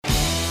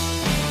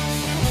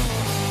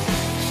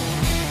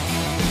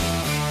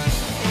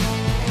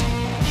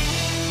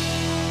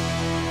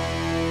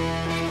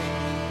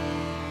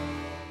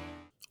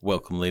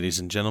Welcome, ladies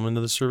and gentlemen,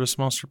 to the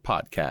ServiceMonster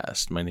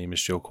podcast. My name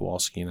is Joe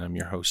Kowalski, and I'm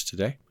your host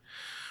today.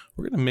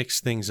 We're going to mix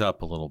things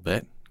up a little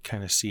bit,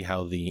 kind of see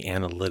how the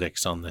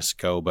analytics on this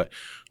go, but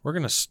we're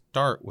going to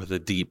start with a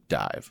deep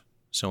dive.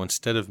 So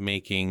instead of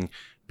making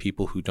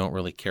people who don't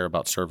really care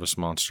about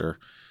ServiceMonster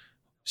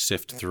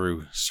sift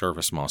through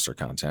ServiceMonster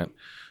content,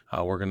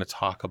 we're going to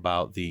talk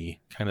about the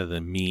kind of the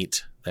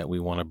meat that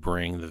we want to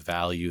bring, the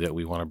value that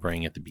we want to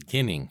bring at the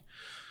beginning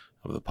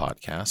of the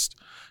podcast.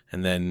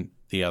 And then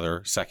the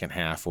other second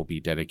half will be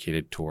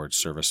dedicated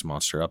towards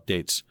ServiceMonster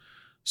updates,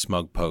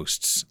 SMUG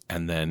posts,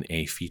 and then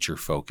a feature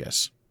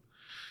focus.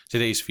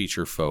 Today's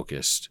feature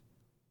focused,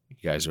 you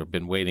guys have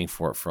been waiting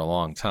for it for a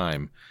long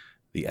time,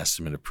 the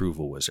Estimate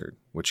Approval Wizard,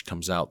 which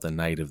comes out the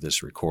night of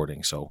this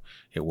recording. So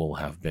it will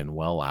have been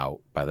well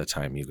out by the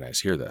time you guys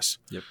hear this.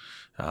 Yep.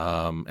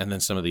 And then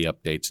some of the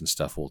updates and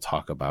stuff we'll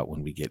talk about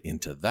when we get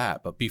into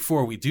that. But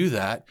before we do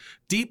that,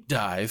 deep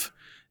dive,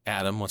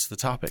 Adam, what's the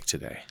topic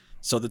today?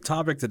 So the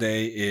topic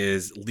today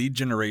is lead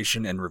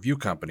generation and review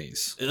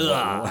companies. And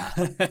I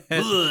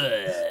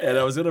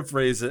was going to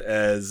phrase it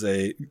as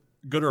a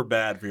good or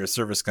bad for your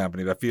service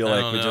company, but I feel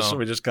like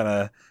we just kind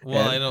of.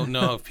 Well, I don't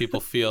know if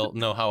people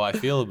know how I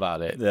feel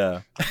about it.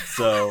 Yeah.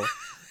 So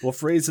we'll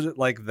phrase it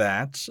like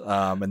that,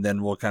 and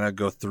then we'll kind of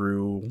go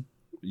through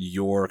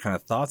your kind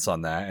of thoughts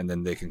on that, and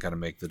then they can kind of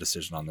make the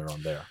decision on their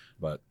own there.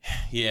 But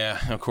yeah,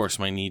 of course,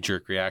 my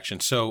knee-jerk reaction.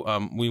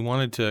 So we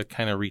wanted to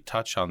kind of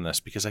retouch on this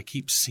because I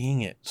keep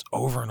seeing it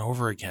over and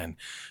over again.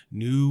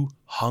 New,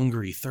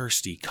 hungry,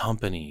 thirsty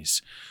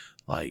companies,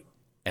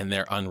 and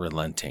they're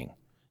unrelenting.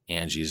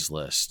 Angie's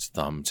List,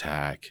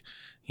 Thumbtack,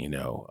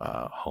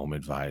 Home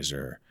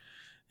Advisor,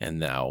 and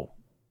now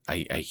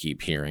I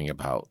keep hearing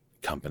about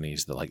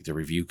companies that like the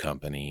review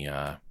company.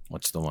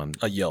 What's the one?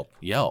 Yelp.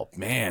 Yelp,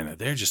 man,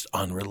 they're just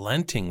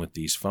unrelenting with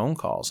these phone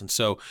calls. And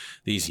so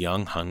these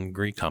young,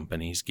 hungry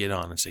companies get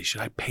on and say,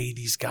 should I pay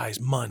these guys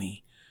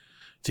money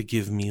to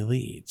give me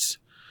leads?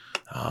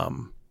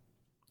 And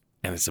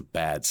it's a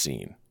bad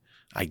scene.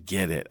 I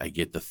get it. I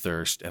get the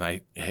thirst.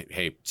 And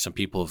hey, some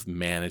people have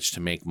managed to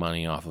make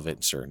money off of it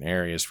in certain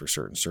areas for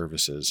certain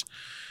services.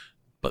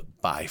 But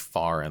by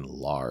and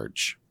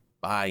large,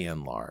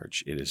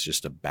 it is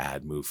just a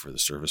bad move for the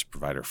service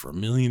provider for a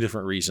million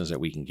different reasons that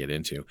we can get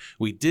into.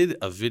 We did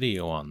a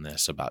video on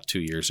this about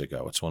 2 years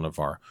ago. It's one of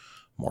our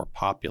more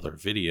popular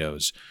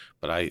videos,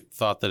 but I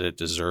thought that it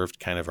deserved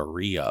kind of a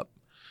re-up,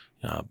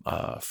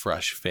 a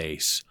fresh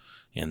face,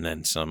 and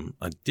then some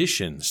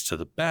additions to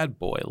the bad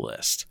boy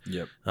list.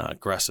 Yep.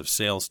 Aggressive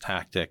sales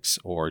tactics,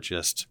 or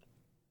just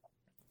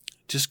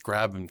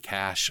grabbing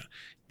cash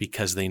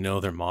because they know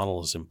their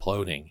model is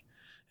imploding.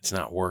 It's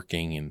not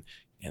working, and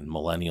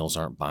millennials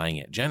aren't buying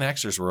it. Gen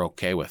Xers were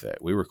okay with it.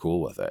 We were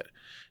cool with it.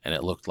 And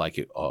it looked like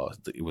it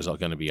was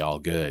going to be all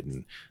good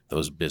and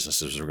those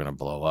businesses were going to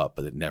blow up,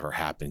 but it never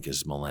happened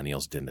because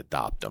millennials didn't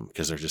adopt them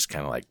because they're just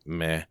kind of like,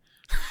 meh.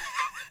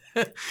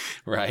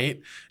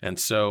 Right? And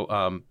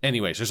so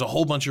anyways, there's a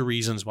whole bunch of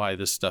reasons why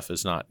this stuff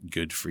is not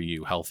good for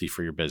you, healthy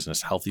for your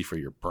business, healthy for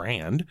your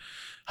brand,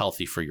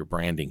 healthy for your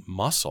branding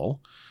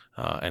muscle.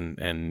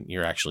 And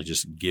you're actually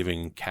just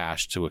giving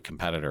cash to a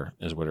competitor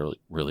is what it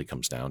really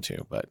comes down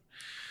to. But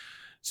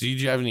so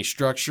did you have any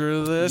structure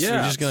to this? Yeah,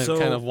 you're just going to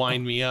kind of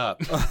wind me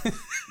up.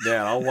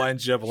 Yeah, I'll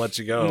wind you up and let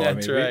you go.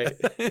 That's right.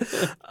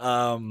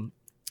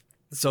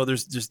 So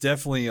there's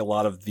definitely a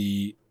lot of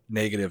the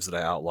negatives that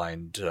I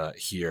outlined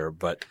here,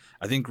 but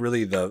I think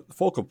really the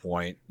focal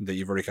point that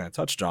you've already kind of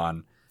touched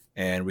on,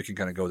 and we can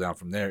kind of go down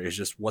from there, is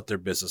just what their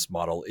business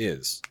model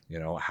is,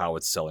 how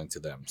it's selling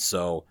to them.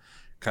 So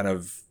kind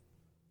of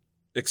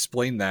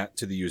explain that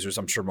to the users.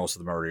 I'm sure most of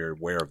them are already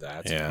aware of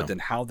that, but then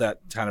how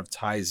that kind of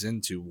ties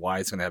into why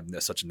it's going to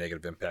have such a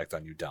negative impact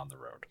on you down the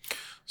road.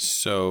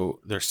 So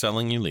they're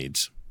selling you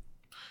leads.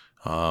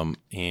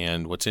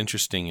 And what's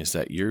interesting is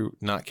that you're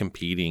not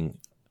competing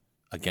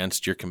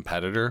against your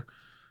competitor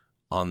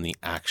on the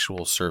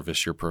actual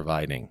service you're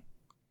providing,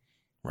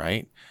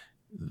 right?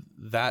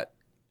 That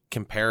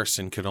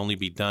comparison could only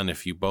be done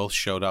if you both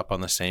showed up on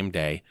the same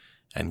day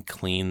and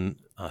clean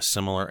a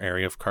similar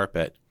area of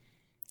carpet,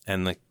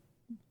 and the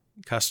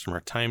customer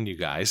timed you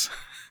guys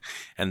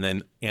and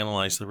then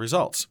analyze the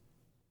results.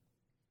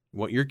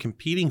 What you're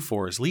competing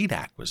for is lead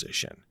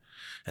acquisition,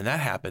 and that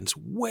happens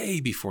way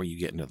before you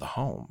get into the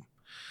home.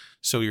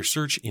 So your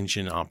search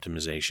engine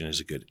optimization is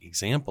a good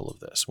example of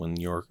this. When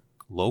your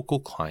local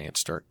clients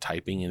start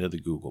typing into the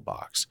Google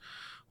box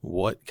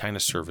what kind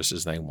of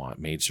services they want: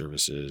 maid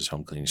services,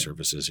 home cleaning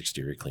services,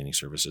 exterior cleaning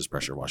services,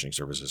 pressure washing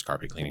services,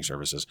 carpet cleaning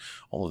services,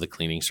 all of the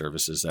cleaning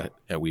services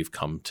that we've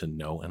come to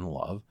know and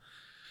love.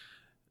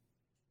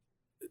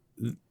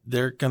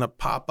 They're going to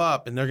pop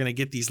up and they're going to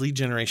get these lead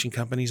generation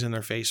companies in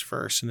their face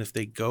first. And if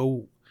they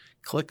go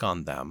click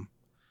on them,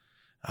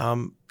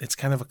 it's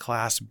kind of a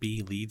class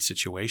B lead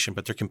situation,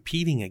 but they're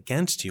competing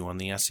against you on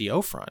the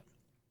SEO front.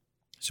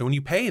 So when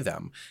you pay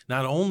them,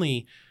 not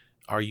only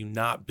are you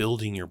not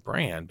building your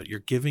brand, but you're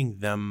giving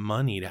them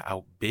money to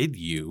outbid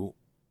you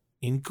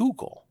in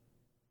Google.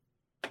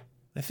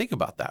 Now think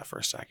about that for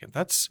a second.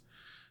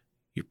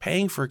 You're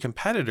paying for a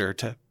competitor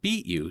to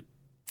beat you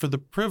for the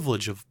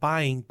privilege of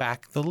buying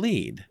back the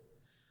lead.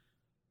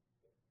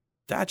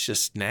 That's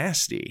just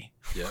nasty.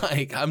 Yeah.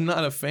 Like, I'm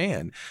not a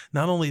fan.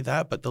 Not only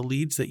that, but the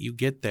leads that you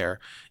get there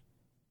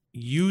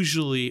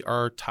usually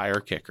are tire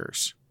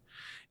kickers.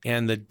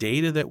 And the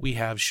data that we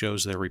have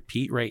shows their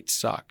repeat rate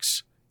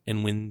sucks.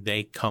 And when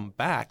they come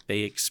back, they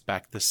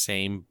expect the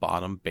same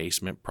bottom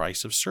basement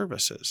price of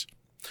services.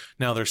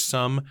 Now, there's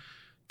some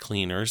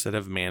cleaners that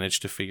have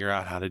managed to figure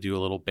out how to do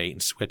a little bait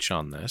and switch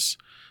on this,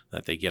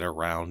 that they get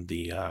around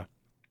the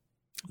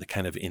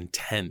kind of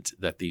intent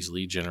that these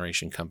lead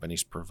generation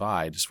companies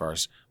provide as far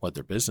as what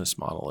their business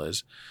model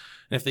is.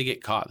 And if they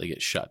get caught, they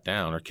get shut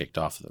down or kicked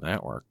off the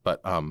network.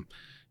 But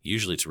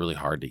usually it's really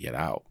hard to get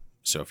out.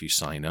 So if you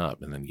sign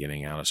up and then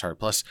getting out is hard.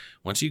 Plus,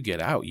 once you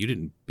get out, you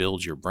didn't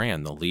build your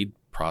brand. The lead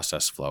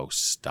process flow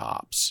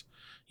stops.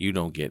 You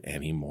don't get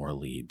any more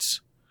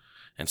leads.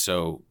 And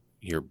so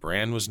your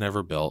brand was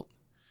never built.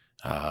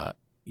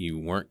 You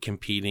weren't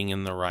competing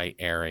in the right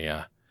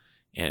area.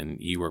 And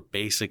you were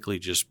basically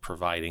just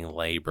providing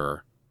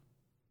labor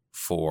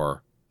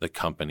for the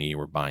company you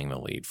were buying the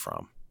lead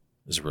from,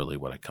 is really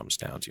what it comes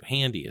down to.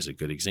 Handy is a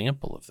good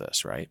example of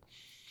this, right?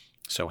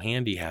 So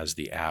Handy has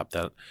the app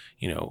that,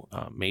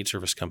 maid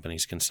service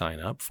companies can sign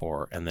up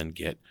for and then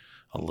get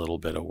a little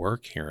bit of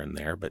work here and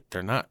there, but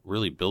they're not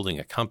really building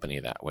a company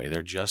that way.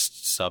 They're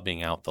just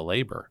subbing out the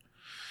labor.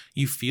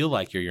 You feel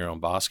like you're your own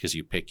boss because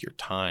you pick your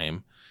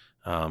time,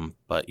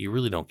 but you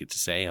really don't get to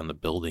say on the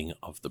building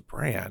of the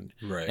brand,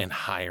 right, and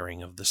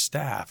hiring of the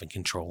staff and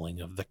controlling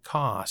of the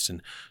costs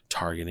and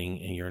targeting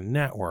in your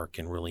network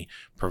and really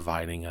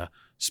providing a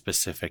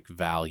specific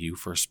value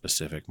for a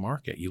specific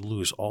market. You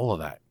lose all of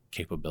that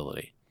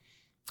capability.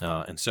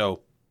 And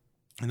so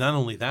not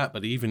only that,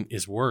 but even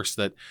is worse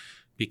that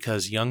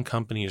because young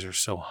companies are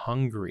so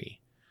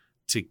hungry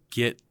to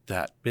get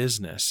that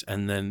business,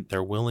 and then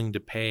they're willing to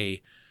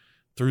pay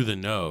through the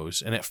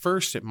nose. And at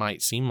first it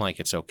might seem like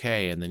it's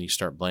okay. And then you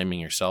start blaming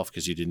yourself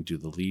because you didn't do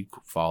the lead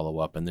follow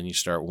up. And then you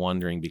start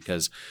wondering,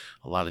 because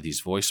a lot of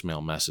these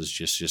voicemail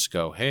messages just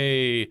go,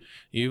 hey,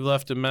 you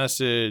left a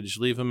message,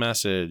 leave a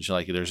message.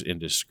 Like, there's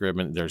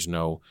indiscriminate, there's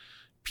no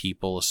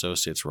people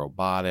associates,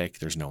 robotic,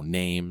 there's no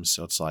names.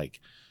 So it's like,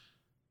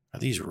 are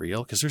these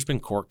real? Because there's been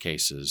court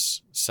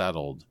cases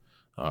settled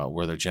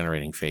where they're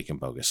generating fake and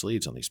bogus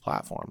leads on these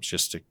platforms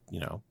just to,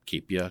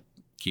 keep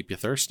you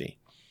thirsty.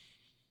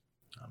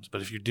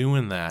 But if you're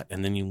doing that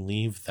and then you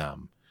leave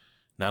them,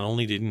 not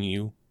only didn't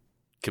you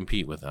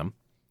compete with them,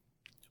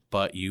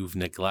 but you've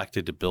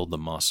neglected to build the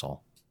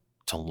muscle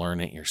to learn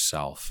it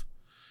yourself.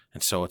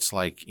 And so it's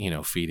like,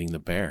 feeding the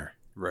bear.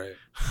 Right.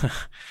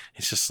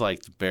 It's just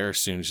like the bear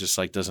soon just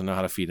like doesn't know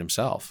how to feed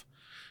himself.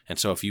 And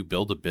so if you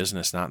build a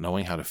business not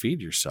knowing how to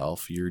feed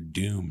yourself, you're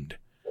doomed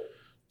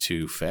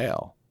to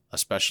fail,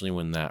 especially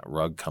when that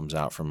rug comes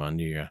out from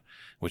under you,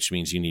 which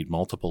means you need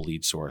multiple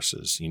lead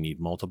sources. You need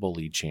multiple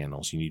lead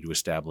channels. You need to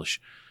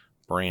establish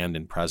brand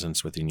and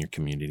presence within your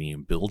community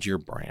and build your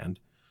brand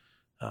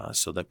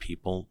so that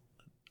people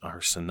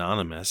are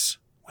synonymous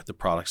with the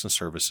products and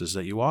services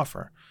that you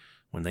offer.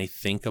 When they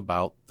think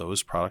about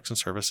those products and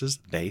services,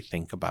 they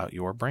think about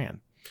your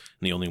brand.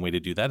 And the only way to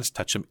do that is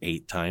touch them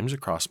 8 times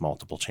across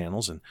multiple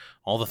channels, and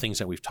all the things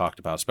that we've talked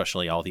about,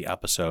 especially all the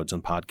episodes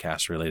and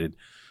podcasts related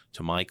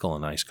to Michael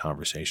and I's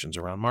conversations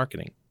around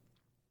marketing.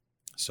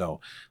 So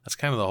that's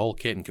kind of the whole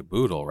kit and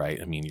caboodle, right?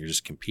 I mean, you're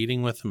just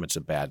competing with them. It's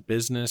a bad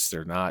business.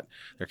 They're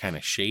kind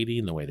of shady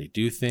in the way they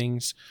do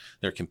things.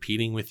 They're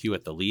competing with you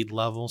at the lead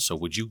level. So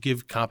would you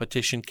give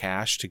competition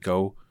cash to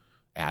go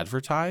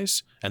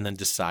advertise and then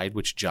decide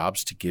which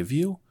jobs to give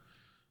you?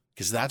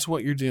 Because that's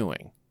what you're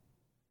doing.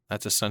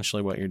 That's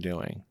essentially what you're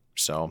doing.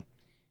 So,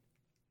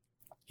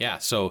 yeah.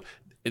 So,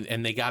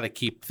 and they got to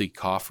keep the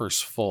coffers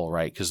full,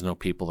 right? Because no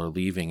people are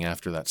leaving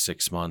after that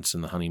 6 months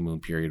and the honeymoon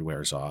period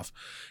wears off,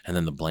 and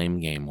then the blame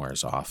game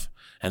wears off.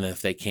 And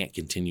if they can't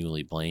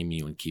continually blame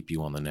you and keep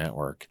you on the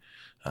network,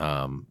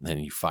 then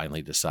you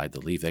finally decide to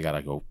leave. They got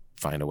to go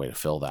find a way to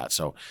fill that.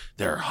 So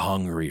they're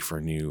hungry for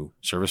new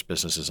service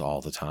businesses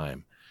all the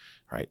time,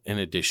 right? In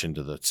addition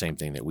to the same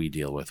thing that we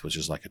deal with, which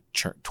is like a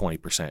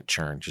 20%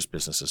 churn, just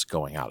businesses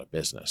going out of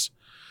business.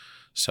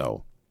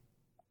 So,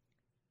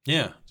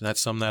 yeah, does that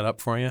sum that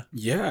up for you?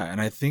 Yeah, and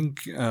I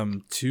think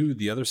to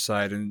the other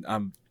side, and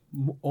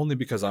only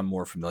because I'm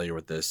more familiar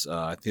with this,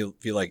 I feel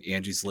like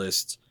Angie's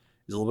List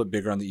is a little bit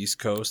bigger on the East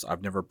Coast.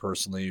 I've never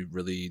personally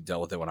really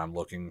dealt with it when I'm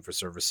looking for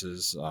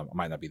services. It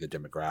might not be the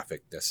demographic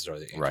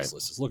necessarily that Angie's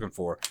List is looking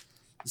for.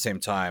 At the same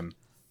time,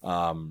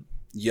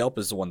 Yelp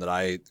is the one that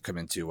I come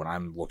into when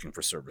I'm looking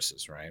for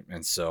services, right?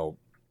 And so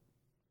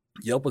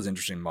Yelp is an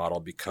interesting model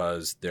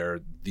because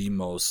they're the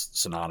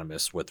most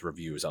synonymous with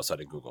reviews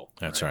outside of Google.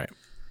 That's right.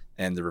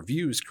 And the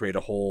reviews create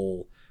a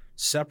whole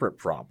separate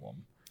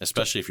problem.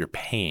 Especially if you're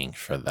paying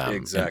for them.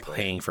 Exactly. And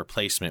paying for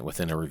placement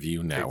within a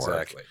review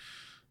network. Exactly.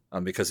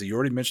 Because you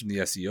already mentioned the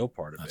SEO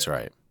part of it. That's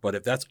right. But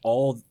if that's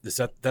all,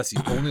 that's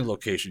the only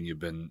location you've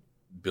been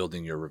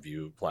building your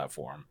review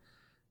platform,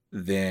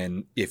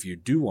 then if you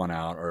do want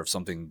out, or if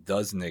something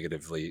does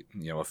negatively,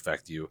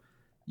 affect you,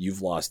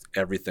 you've lost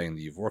everything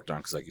that you've worked on.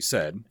 Because like you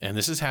said, and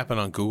this has happened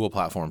on Google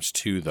platforms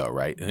too, though,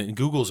 right? And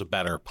Google's a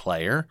better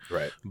player,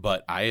 right?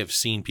 But I have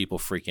seen people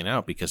freaking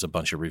out because a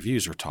bunch of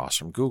reviews were tossed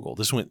from Google.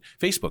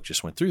 Facebook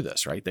just went through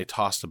this, right? They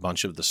tossed a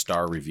bunch of the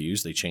star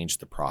reviews. They changed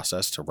the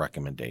process to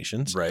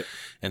recommendations, right?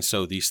 And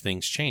so these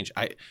things change.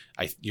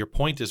 Your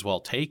point is well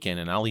taken,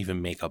 and I'll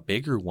even make a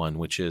bigger one,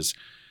 which is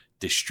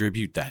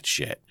distribute that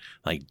shit.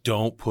 Like,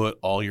 don't put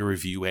all your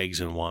review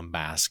eggs in one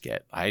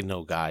basket. I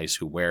know guys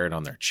who wear it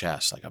on their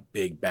chest like a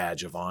big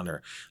badge of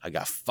honor. I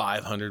got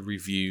 500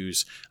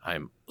 reviews.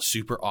 I'm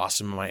super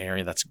awesome in my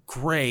area. That's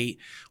great.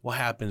 What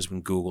happens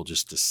when Google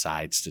just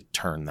decides to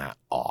turn that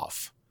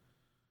off?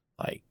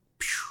 Like,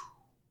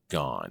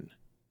 gone.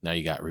 Now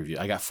you got review.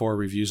 I got 4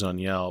 reviews on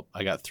Yelp.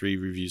 I got 3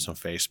 reviews on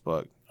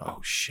Facebook. Oh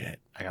shit.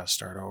 I got to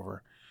start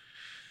over.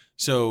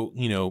 So,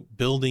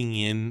 building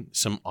in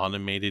some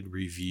automated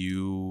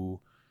review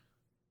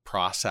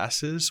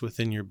processes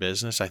within your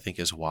business, I think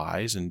is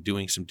wise, and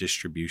doing some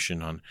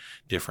distribution on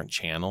different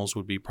channels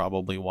would be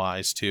probably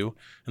wise too.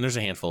 And there's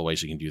a handful of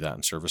ways you can do that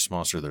in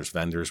ServiceMonster. There's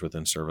vendors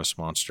within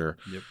ServiceMonster.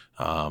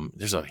 Yep.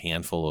 There's a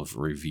handful of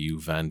review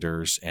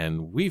vendors,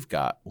 and we've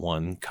got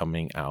one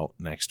coming out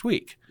next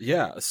week.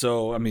 Yeah.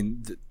 So,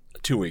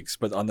 2 weeks,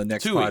 but on the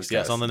next 2 weeks, podcast.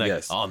 Yes, on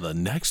the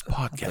next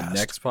podcast. The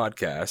next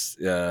podcast.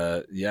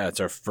 It's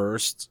our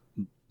first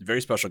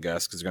very special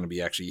guest because they're going to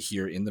be actually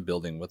here in the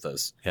building with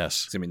us.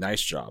 Yes. It's going to be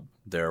Nice Job.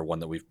 They're one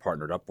that we've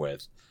partnered up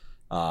with.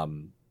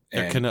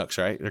 They're Canucks,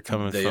 right? They're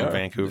coming from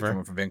Vancouver. They're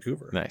coming from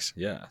Vancouver. Nice.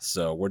 Yeah.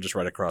 So we're just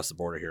right across the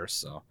border here.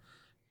 So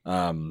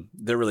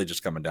they're really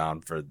just coming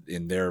down for,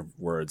 in their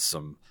words,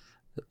 some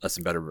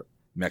better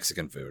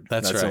Mexican food.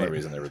 That's right. The only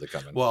reason they're really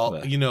coming.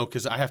 Well,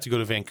 because I have to go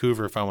to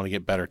Vancouver if I want to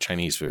get better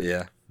Chinese food.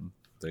 Yeah.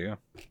 There you go.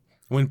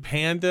 When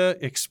Panda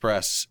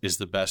Express is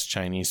the best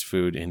Chinese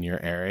food in your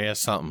area,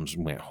 something's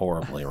went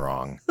horribly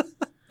wrong.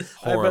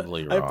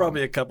 Wrong. I have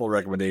probably a couple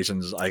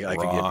recommendations I could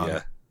give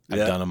you.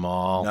 I've done them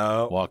all.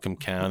 No. Whatcom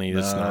County,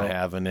 that's not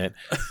having it.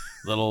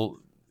 Little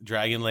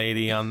Dragon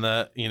Lady on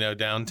the,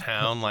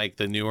 downtown, like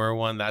the newer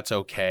one, that's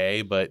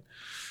okay, but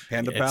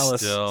Panda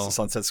Palace,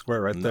 Sunset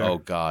Square right there. Oh,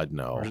 God,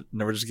 no.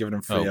 We're just giving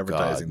them free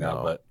advertising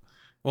now, but...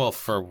 Well,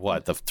 for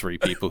what? The 3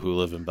 people who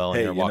live in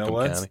Bellingham,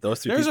 Whatcom County?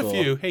 There's a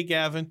few. Hey,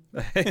 Gavin.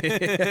 But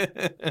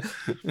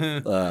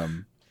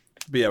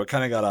yeah, we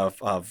kind of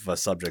got off a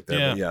subject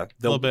there. Yeah,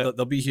 but yeah,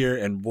 they'll be here,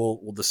 and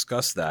we'll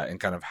discuss that and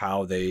kind of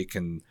how they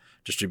can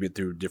distribute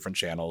through different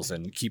channels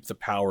and keep the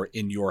power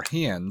in your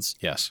hands.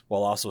 Yes,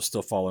 while also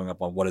still following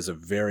up on what is a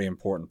very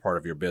important part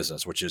of your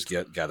business, which is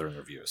gathering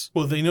reviews.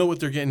 Well, they know what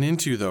they're getting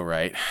into, though,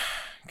 right?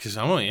 Because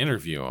I want to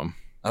interview them.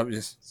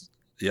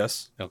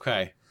 Yes.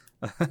 Okay.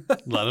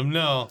 Let them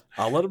know.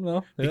 I'll let them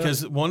know. Yeah.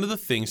 Because one of the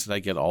things that I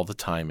get all the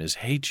time is,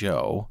 hey,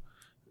 Joe,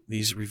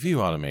 these review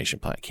automation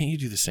plans, can't you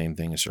do the same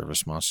thing as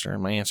ServiceMonster?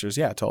 And my answer is,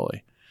 yeah,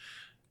 totally.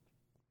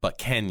 But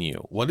can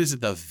you? What is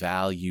the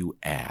value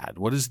add?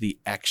 What is the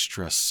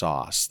extra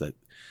sauce that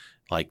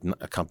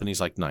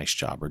companies like Nice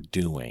Job are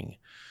doing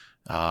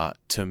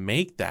to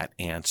make that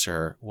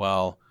answer,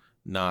 well,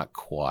 not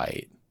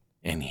quite.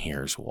 And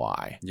here's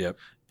why. Yep.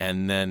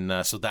 And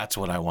then, so that's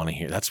what I want to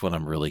hear. That's what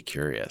I'm really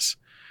curious.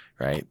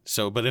 Right.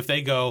 So, but if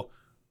they go,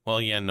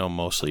 well, yeah, no,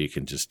 mostly you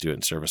can just do it in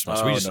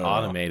ServiceMonster. We just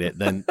automate it.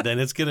 Then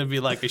it's going to be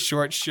like a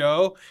short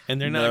show,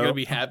 and they're not going to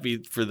be happy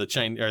for the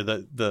Chinese or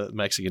the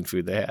Mexican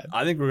food they had.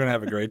 I think we're going to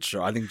have a great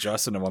show. I think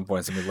Justin at one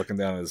point is going to be looking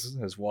down at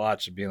his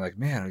watch and being like,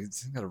 "Man, I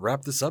got to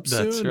wrap this up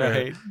soon." That's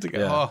right. Like,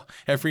 oh,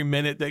 every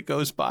minute that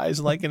goes by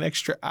is like an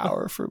extra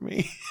hour for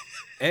me.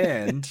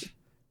 And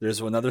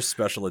there's another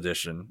special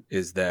edition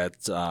is that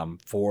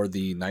for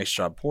the Nice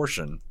Job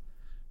portion,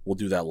 we'll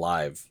do that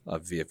live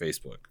via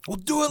Facebook. We'll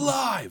do it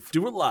live.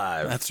 Do it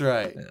live. That's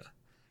right. Yeah.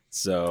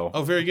 So.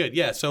 Oh, very good.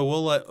 Yeah. So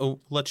we'll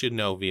let you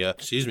know via,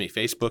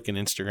 Facebook and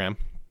Instagram.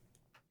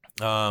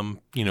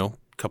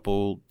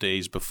 Couple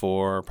days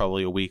before,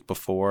 probably a week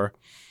before,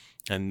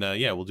 and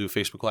we'll do a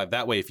Facebook Live.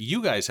 That way, if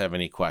you guys have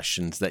any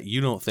questions that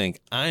you don't think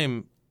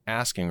I'm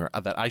asking or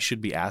that I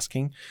should be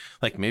asking,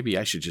 like maybe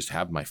I should just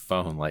have my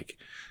phone like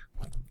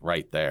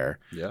right there,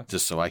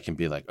 just so I can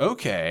be like,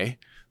 okay,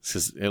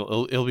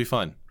 it'll be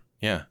fun.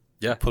 Yeah.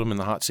 Put them in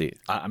the hot seat.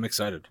 I'm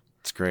excited.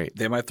 It's great.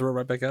 They might throw it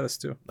right back at us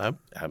too. I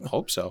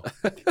hope so.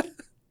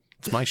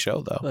 It's my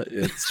show, though.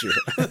 It's true.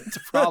 It's a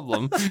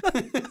problem.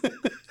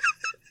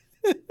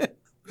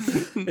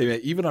 Hey, man,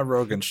 even on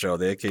Rogan's show,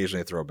 they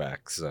occasionally throw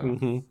back.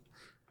 So.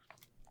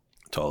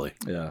 Totally.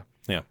 Yeah.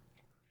 Yeah.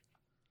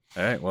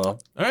 All right. Well.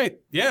 All right.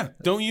 Yeah.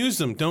 Don't use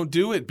them. Don't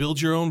do it.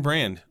 Build your own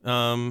brand.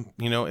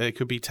 It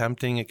could be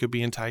tempting. It could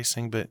be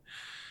enticing, but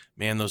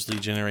man, those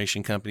lead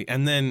generation companies,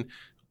 and then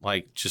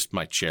like just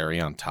my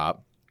cherry on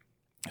top,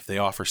 if they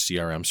offer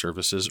CRM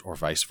services or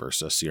vice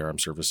versa, CRM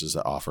services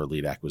that offer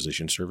lead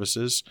acquisition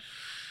services,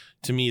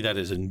 to me, that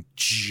is a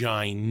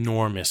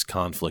ginormous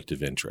conflict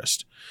of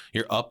interest.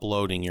 You're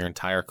uploading your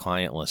entire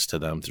client list to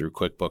them through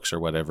QuickBooks or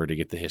whatever to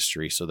get the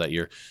history so that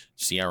your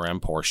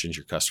CRM portions,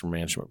 your customer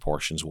management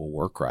portions will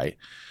work right.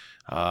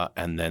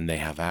 and then they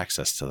have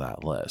access to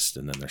that list,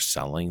 and then they're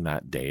selling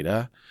that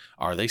data.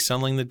 Are they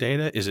selling the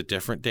data? Is it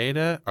different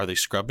data? Are they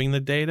scrubbing the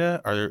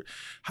data?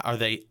 Are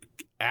they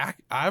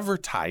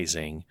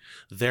advertising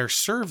their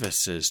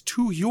services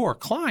to your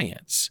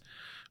clients?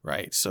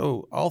 Right.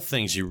 So all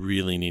things you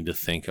really need to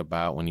think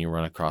about when you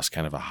run across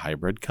kind of a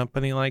hybrid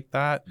company like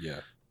that. Yeah.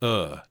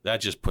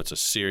 That just puts a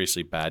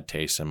seriously bad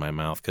taste in my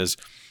mouth, because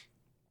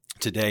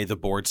today the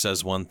board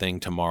says one thing,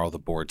 tomorrow the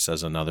board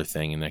says another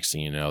thing, and next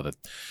thing you know that,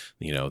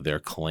 they're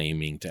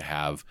claiming to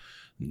have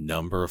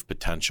number of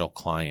potential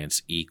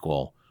clients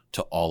equal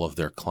to all of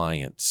their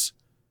clients'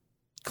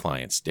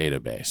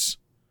 database.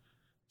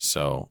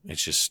 So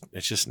it's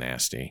just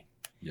nasty.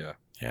 Yeah.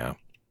 Yeah.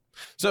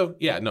 So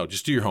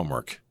just do your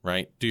homework,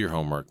 right? Do your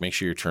homework. Make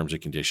sure your terms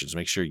and conditions,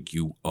 make sure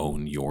you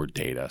own your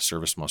data.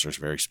 ServiceMonster is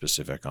very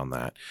specific on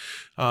that.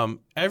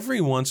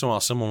 Every once in a while,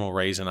 someone will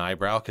raise an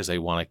eyebrow because they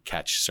want to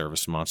catch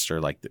ServiceMonster.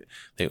 Like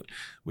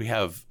we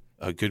have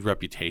a good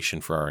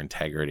reputation for our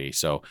integrity.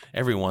 So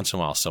every once in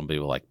a while, somebody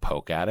will like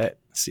poke at it,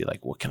 see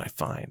like, what can I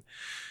find?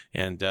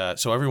 And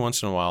so every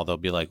once in a while, they'll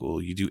be like,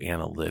 well, you do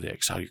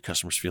analytics. How do your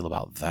customers feel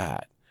about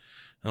that?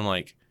 And I'm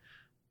like,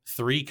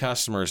 3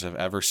 customers have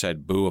ever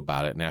said boo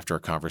about it. And after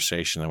a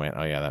conversation, they went,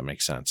 oh, yeah, that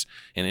makes sense.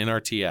 And in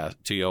our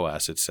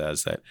TOS, it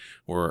says that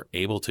we're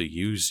able to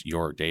use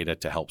your data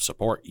to help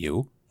support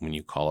you. When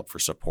you call up for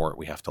support,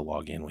 we have to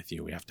log in with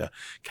you. We have to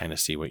kind of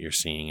see what you're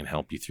seeing and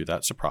help you through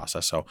that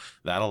process. So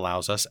that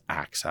allows us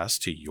access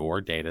to your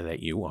data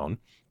that you own.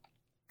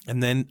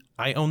 And then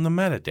I own the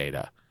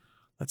metadata.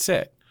 That's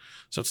it.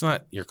 So it's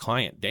not your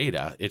client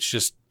data. It's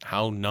just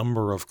how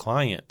number of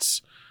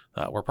clients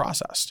were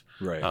processed,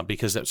 right?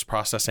 Because it's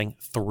processing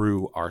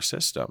through our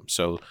system.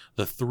 So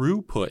the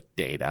throughput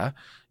data,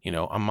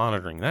 I'm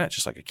monitoring that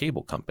just like a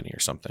cable company or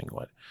something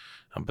would.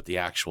 But the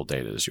actual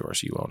data is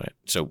yours. You own it.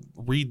 So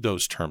read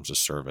those terms of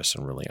service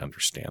and really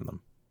understand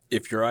them.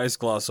 If your eyes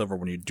gloss over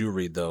when you do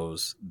read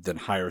those, then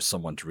hire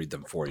someone to read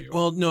them for you.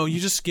 Well, no, you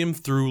just skim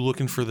through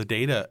looking for the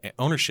data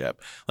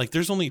ownership. Like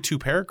there's only 2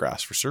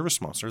 paragraphs for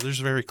ServiceMonster. There's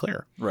very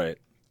clear. Right.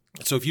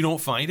 So if you don't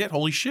find it,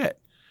 holy shit.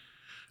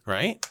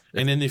 Right?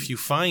 And then if you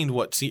find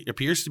what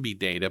appears to be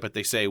data, but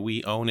they say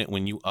we own it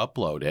when you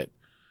upload it.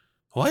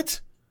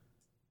 What?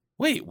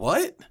 Wait,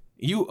 what?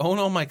 You own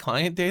all my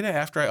client data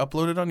after I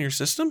upload it on your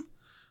system?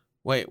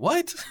 Wait,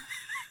 what?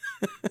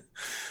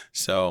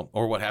 So,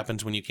 or what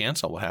happens when you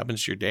cancel? What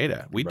happens to your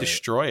data? We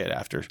destroy it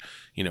after,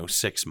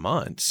 6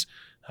 months.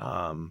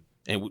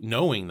 And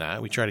knowing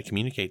that, we try to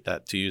communicate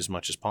that to you as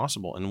much as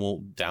possible, and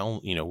we'll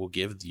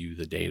give you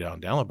the data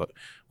on download, but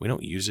we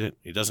don't use it.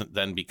 It doesn't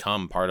then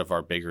become part of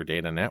our bigger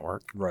data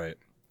network. Right.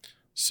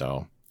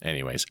 So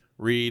anyways,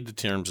 read the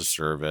terms of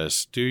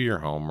service, do your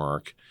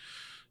homework,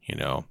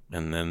 and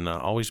then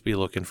always be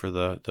looking for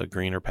the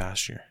greener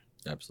pasture.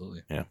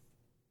 Absolutely. Yeah.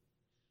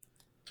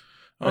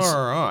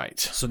 All right.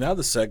 So now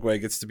the segue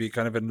gets to be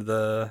kind of into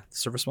the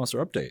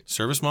ServiceMonster update.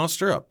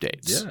 ServiceMonster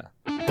updates. Yeah.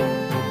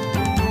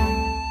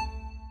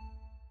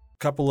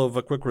 Couple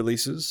of quick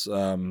releases.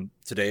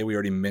 Today we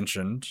already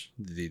mentioned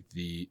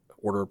the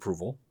order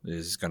approval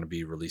is going to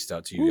be released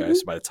out to you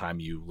guys by the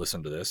time you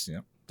listen to this.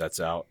 That's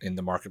out in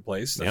the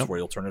marketplace. That's where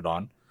you'll turn it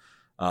on.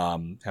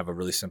 Have a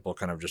really simple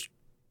kind of just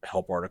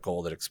help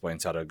article that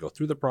explains how to go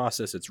through the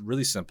process. It's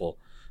really simple,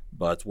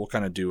 but we'll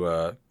kind of do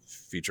a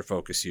feature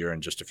focus here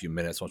in just a few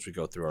minutes. Once we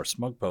go through our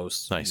SMUG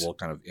posts, we'll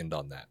kind of end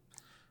on that.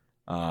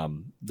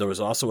 There was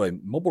also a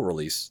mobile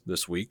release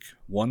this week,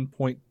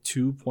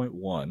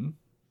 1.2.1.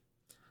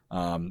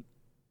 A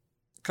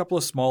couple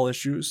of small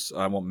issues.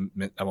 I won't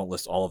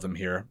list all of them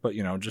here, but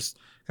just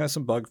kind of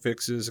some bug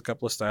fixes, a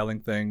couple of styling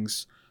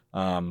things.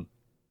 One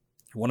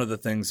of the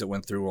things that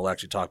went through we'll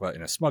actually talk about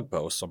in a SMUG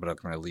post, so I'm going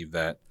to leave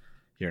that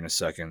here in a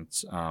second.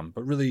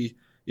 But really,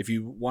 if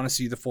you want to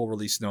see the full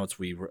release notes,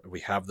 we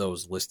have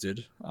those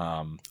listed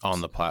on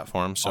the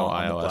platform, so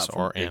iOS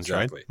or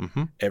Android. Exactly.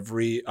 Mm-hmm.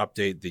 Every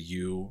update that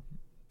you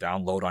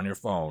download on your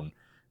phone,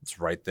 it's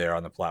right there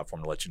on the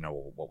platform to let you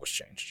know what was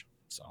changed.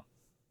 So.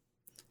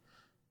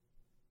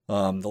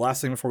 The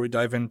last thing before we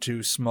dive into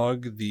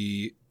SMUG,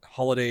 the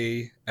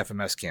holiday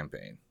FMS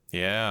campaign.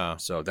 Yeah.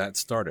 So that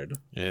started.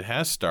 It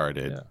has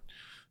started. Yeah.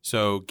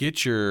 So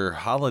get your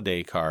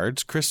holiday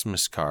cards,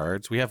 Christmas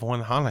cards. We have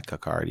one Hanukkah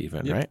card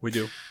even, right? We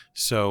do.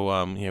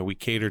 So, we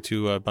cater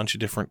to a bunch of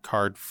different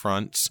card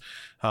fronts.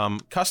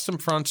 Custom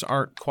fronts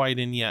aren't quite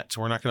in yet, so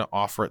we're not going to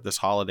offer it this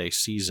holiday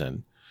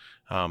season.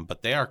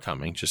 But they are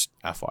coming, just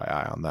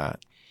FYI on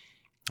that.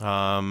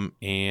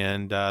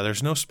 And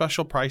there's no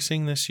special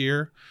pricing this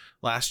year.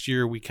 Last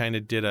year, we kind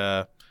of did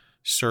a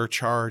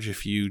surcharge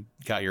if you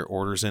got your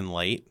orders in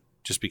late,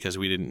 just because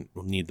we didn't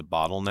need the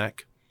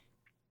bottleneck.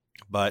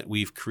 But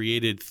we've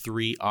created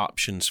 3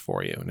 options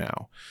for you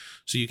now.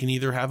 So you can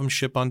either have them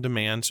ship on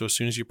demand. So as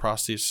soon as you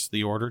process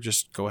the order,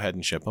 just go ahead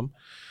and ship them.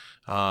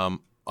 And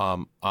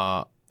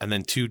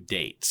then 2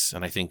 dates.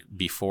 And I think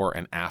before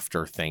and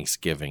after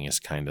Thanksgiving is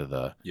kind of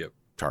the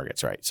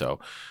targets, right? So,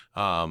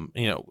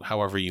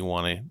 however you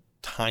want to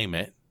time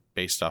it,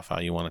 based off how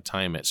you want to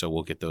time it. So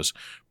we'll get those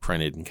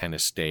printed and kind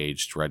of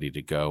staged, ready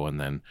to go, and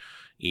then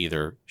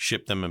either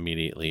ship them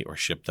immediately or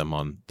ship them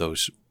on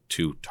those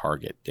 2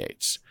 target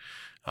dates.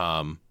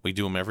 We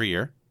do them every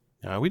year.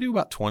 We do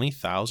about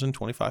 20,000,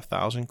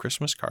 25,000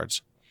 Christmas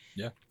cards.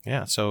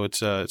 Yeah. So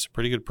it's a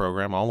pretty good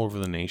program all over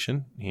the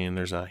nation, and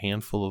there's a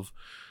handful of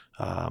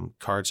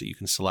cards that you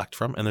can select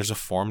from, and there's a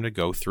form to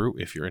go through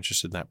if you're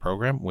interested in that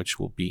program, which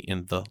will be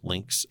in the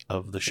links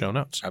of the show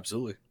notes.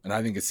 Absolutely. And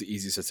I think it's the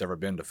easiest it's ever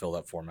been to fill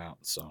that form out.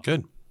 So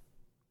good.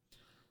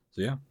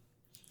 So yeah.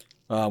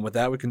 With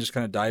that, we can just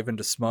kind of dive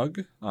into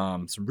SMUG.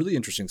 Some really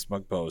interesting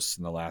SMUG posts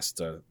in the last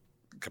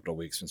couple of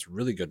weeks. It's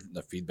really good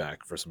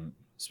feedback for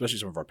especially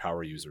some of our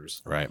power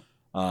users. Right.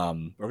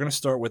 We're going to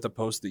start with a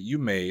post that you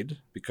made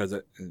because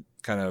it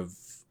kind of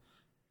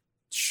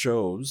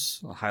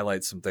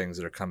highlights some things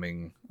that are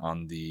coming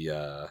on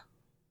the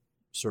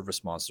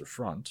ServiceMonster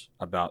front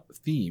about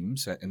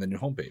themes in the new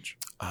homepage.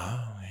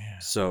 Oh, yeah.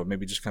 So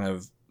maybe just kind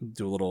of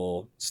do a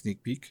little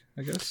sneak peek,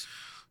 I guess.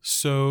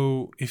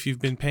 So if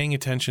you've been paying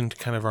attention to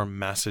kind of our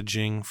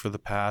messaging for the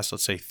past,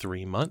 let's say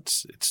 3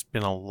 months, it's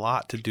been a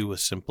lot to do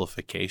with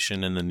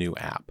simplification in the new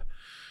app,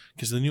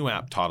 because the new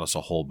app taught us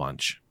a whole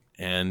bunch.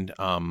 And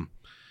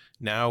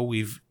now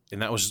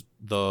that was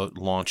the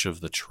launch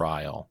of the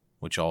trial,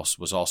 which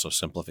was also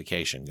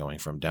simplification, going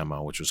from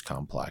demo, which was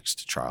complex,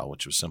 to trial,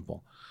 which was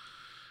simple.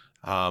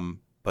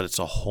 But it's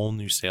a whole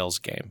new sales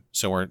game.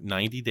 So we're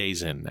 90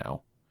 days in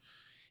now,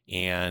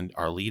 and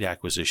our lead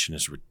acquisition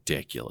is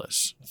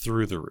ridiculous,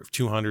 through the roof,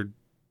 200%,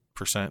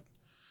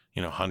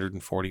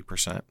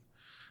 140%.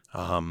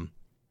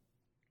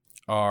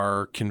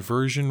 Our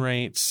conversion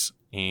rates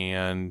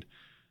and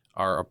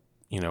our,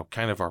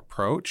 kind of our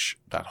approach,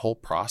 that whole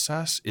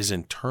process is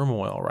in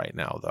turmoil right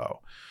now,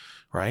 though.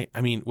 Right.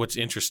 I mean, what's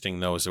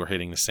interesting, though, is we're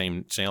hitting the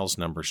same sales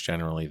numbers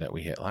generally that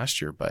we hit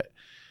last year, but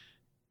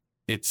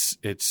it's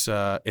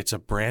a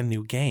brand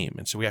new game.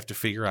 And so we have to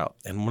figure out.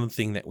 And one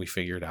thing that we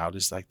figured out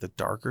is like the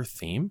darker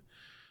theme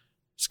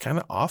is kind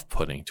of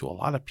off-putting to a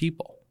lot of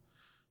people.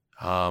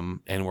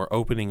 And we're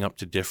opening up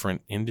to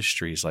different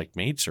industries like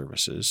maid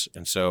services.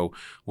 And so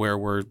where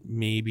we're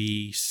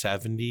maybe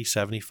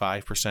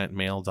 75%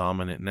 male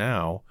dominant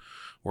now,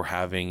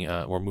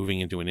 we're moving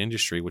into an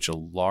industry which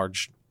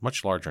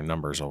much larger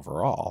numbers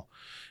overall,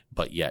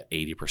 but yet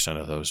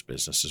 80% of those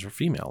businesses are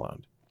female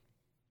owned.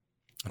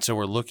 And so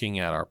we're looking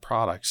at our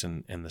products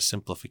and the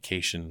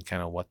simplification,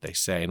 kind of what they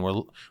say. And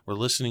we're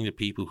listening to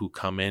people who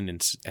come in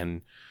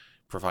and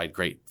provide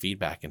great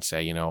feedback and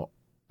say,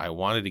 I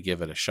wanted to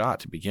give it a shot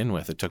to begin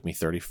with. It took me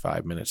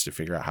 35 minutes to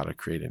figure out how to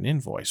create an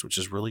invoice, which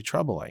is really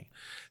troubling.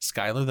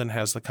 Skylar then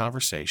has the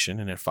conversation,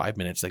 and in 5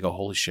 minutes they go,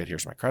 holy shit,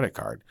 here's my credit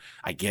card.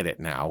 I get it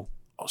now.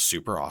 Oh,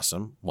 super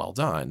awesome. Well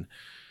done.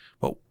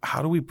 But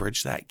how do we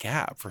bridge that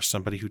gap for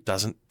somebody who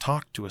doesn't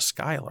talk to a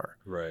Skylar?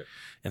 Right.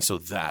 And so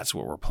that's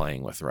what we're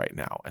playing with right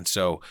now. And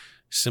so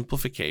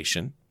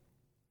simplification,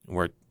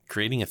 we're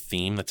creating a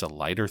theme that's a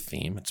lighter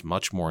theme. It's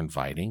much more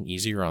inviting,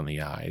 easier on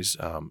the eyes,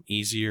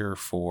 easier,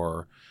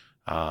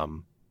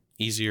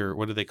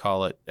 what do they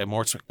call it?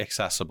 More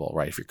accessible,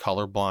 right? If you're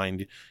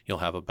colorblind, you'll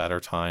have a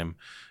better time.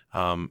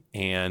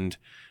 And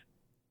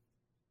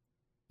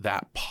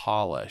that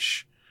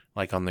polish,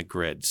 like on the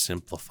grid,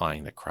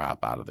 simplifying the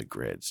crap out of the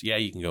grids. Yeah,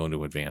 you can go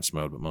into advanced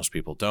mode, but most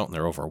people don't. And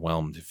they're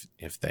overwhelmed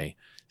if they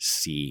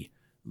see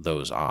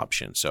those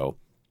options. So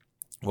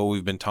what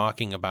we've been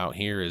talking about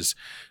here is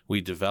we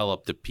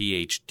developed the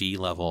PhD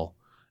level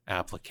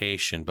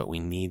application, but we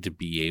need to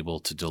be able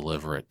to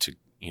deliver it to,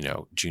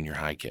 junior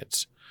high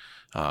kids.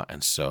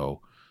 And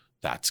so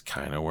that's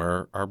kind of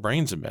where our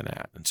brains have been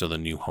at. And so the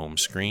new home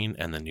screen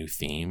and the new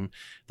theme,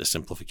 the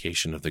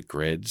simplification of the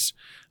grids,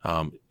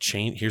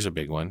 here's a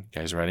big one.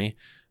 Guys, ready?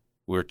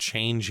 We're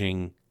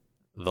changing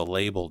the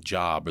label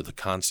job, or the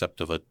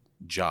concept of a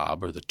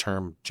job, or the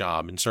term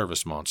job in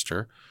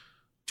ServiceMonster,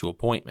 to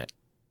appointment.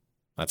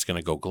 That's going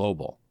to go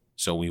global.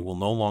 So we will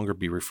no longer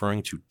be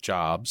referring to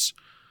jobs.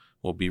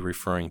 We'll be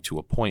referring to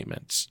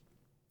appointments,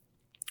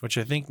 which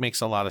I think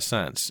makes a lot of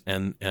sense.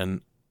 And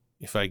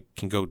if I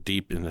can go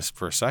deep in this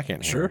for a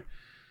second here.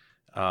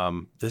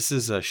 Sure. This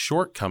is a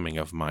shortcoming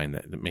of mine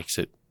that makes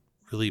it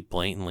really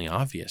blatantly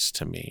obvious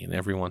to me. And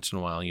every once in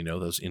a while,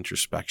 those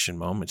introspection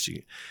moments,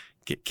 you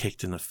get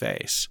kicked in the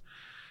face.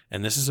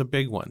 And this is a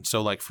big one.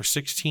 So like for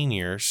 16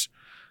 years,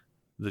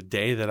 the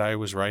day that I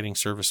was writing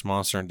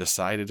ServiceMonster and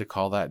decided to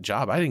call that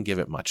job, I didn't give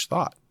it much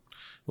thought.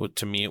 Well,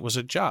 to me, it was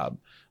a job.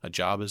 A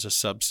job is a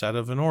subset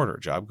of an order.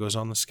 Job goes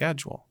on the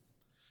schedule.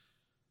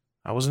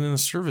 I wasn't in the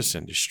service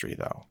industry,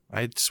 though.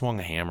 I had swung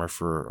a hammer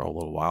for a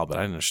little while, but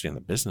I didn't understand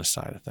the business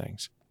side of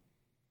things.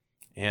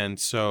 And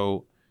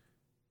so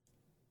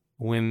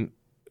when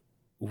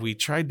we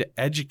tried to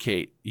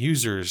educate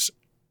users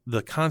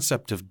the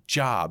concept of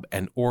job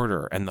and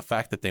order, and the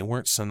fact that they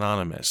weren't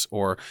synonymous,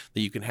 or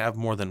that you can have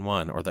more than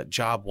one, or that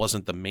job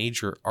wasn't the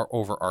major or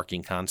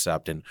overarching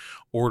concept and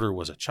order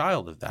was a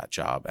child of that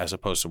job, as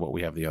opposed to what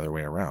we have the other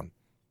way around.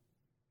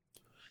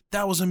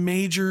 That was a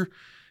major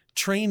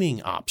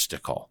training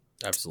obstacle.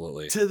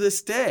 Absolutely. To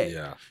this day,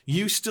 Yeah.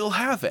 you still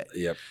have it.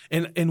 Yep.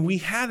 And we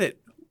had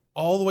it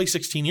all the way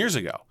 16 years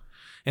ago.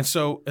 And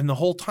so, and the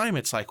whole time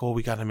it's like, well,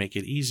 we got to make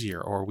it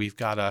easier, or we've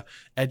got to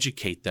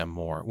educate them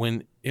more,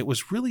 when it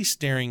was really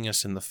staring me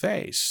in the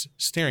face,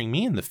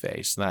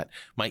 that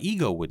my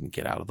ego wouldn't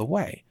get out of the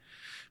way.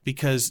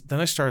 Because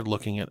then I started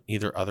looking at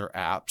either other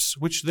apps,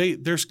 which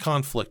there's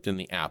conflict in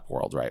the app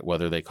world, right?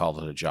 Whether they call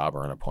it a job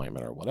or an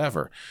appointment or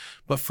whatever.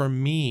 But for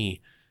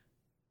me,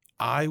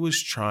 I was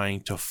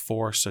trying to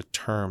force a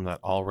term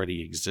that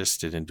already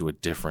existed into a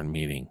different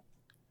meaning.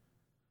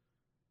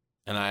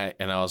 And I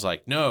was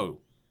like, no,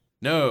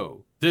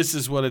 this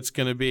is what it's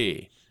going to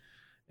be.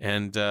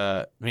 And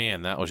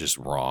man, that was just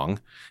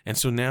wrong. And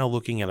so now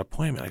looking at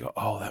appointment, I go,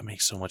 oh, that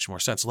makes so much more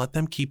sense. Let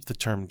them keep the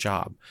term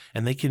job,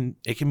 and it can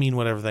mean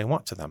whatever they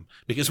want to them,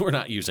 because we're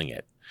not using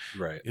it.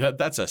 Right.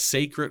 That's a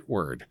sacred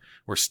word.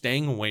 We're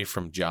staying away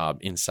from job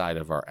inside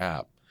of our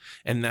app.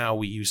 And now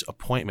we use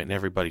appointment, and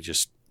everybody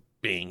just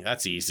bing,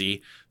 that's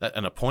easy. That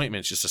an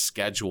appointment is just a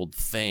scheduled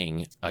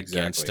thing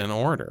against an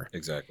order.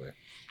 Exactly.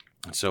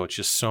 And so it's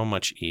just so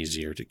much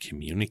easier to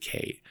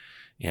communicate.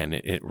 And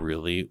it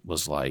really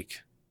was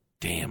like,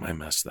 damn, I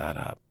messed that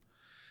up.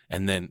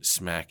 And then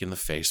smack in the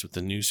face with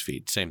the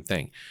newsfeed. Same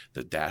thing.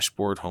 The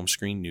dashboard home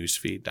screen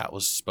newsfeed, that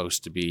was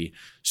supposed to be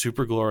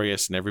super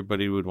glorious, and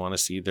everybody would want to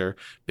see their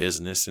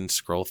business and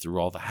scroll through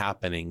all the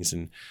happenings,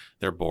 and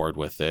they're bored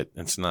with it.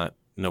 It's not,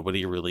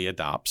 nobody really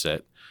adopts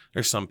it.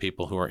 There's some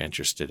people who are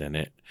interested in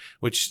it,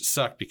 which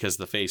sucked, because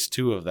the phase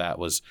 2 of that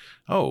was,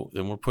 oh,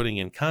 then we're putting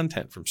in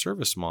content from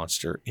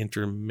ServiceMonster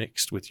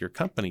intermixed with your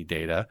company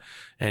data,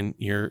 and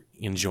you're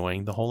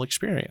enjoying the whole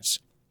experience.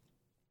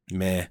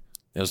 Meh.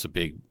 That was a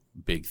big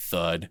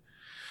thud.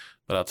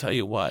 But I'll tell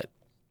you what,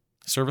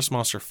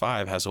 ServiceMonster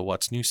 5 has a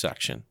What's New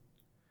section.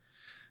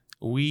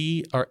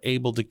 We are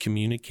able to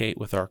communicate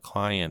with our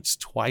clients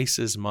twice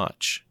as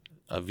much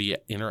via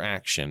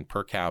interaction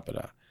per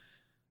capita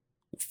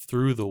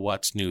through the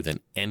What's New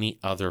than any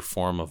other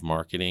form of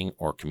marketing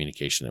or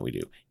communication that we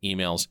do.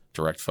 Emails,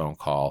 direct phone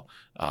call,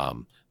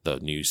 the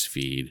news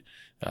feed,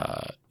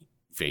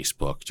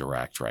 Facebook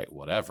direct, right,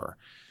 whatever.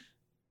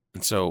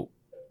 And so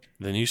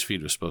the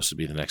newsfeed was supposed to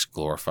be the next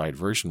glorified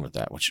version with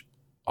that, which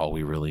all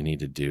we really need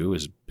to do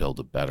is build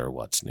a better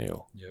What's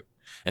New. Yep.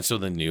 And so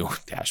the new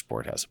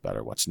dashboard has a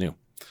better What's New.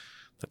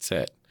 That's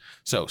it.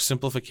 So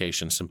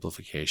simplification,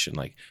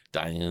 like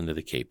dialing into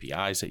the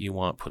KPIs that you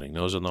want, putting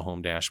those on the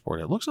home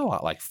dashboard. It looks a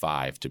lot like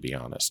 5, to be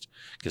honest,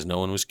 because no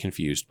one was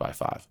confused by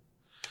 5.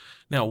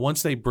 Now,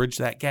 once they bridge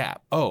that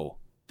gap, oh,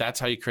 that's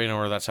how you create an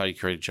order, that's how you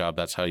create a job,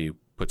 that's how you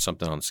put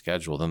something on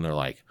schedule, then they're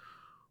like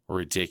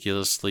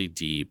ridiculously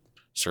deep.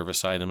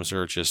 Service items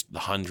are just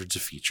the hundreds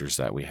of features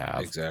that we have.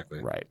 Exactly.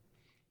 Right.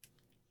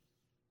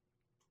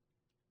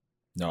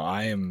 No,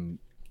 I am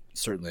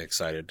certainly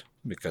excited,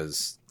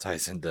 because it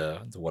ties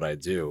into what I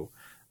do.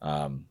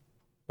 But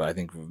I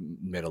think we've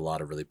made a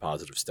lot of really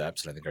positive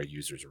steps, and I think our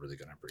users are really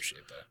going to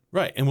appreciate that.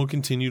 Right. And we'll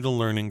continue to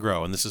learn and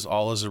grow. And this is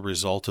all as a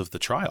result of the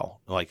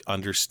trial, like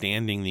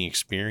understanding the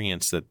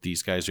experience that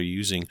these guys are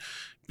using,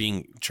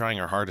 trying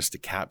our hardest to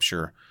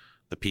capture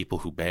the people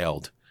who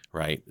bailed.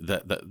 Right.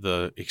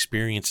 The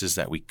experiences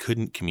that we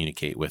couldn't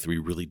communicate with, we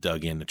really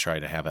dug in to try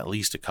to have at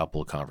least a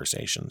couple of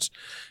conversations.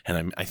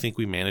 And I think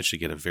we managed to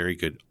get a very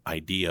good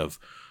idea of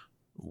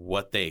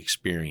what they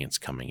experience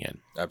coming in.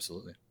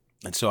 Absolutely.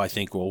 And so I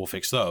think we'll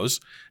fix those,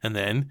 and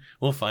then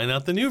we'll find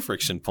out the new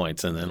friction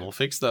points, and then we'll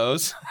fix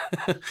those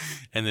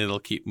and it'll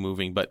keep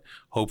moving. But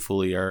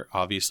hopefully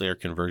obviously our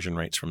conversion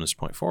rates from this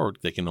point forward,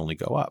 they can only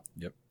go up.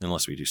 Yep.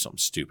 Unless Unless we do something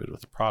stupid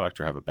with the product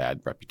or have a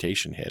bad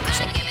reputation hit or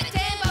something.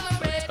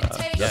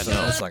 That's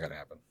not going to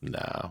happen.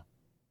 No,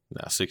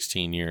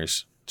 16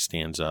 years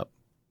stands up.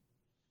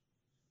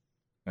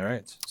 All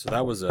right. So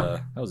that was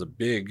a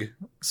big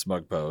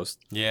SMUG post.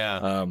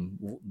 Yeah.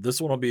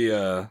 This one will be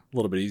a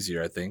little bit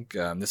easier, I think.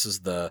 This is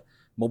the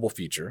mobile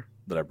feature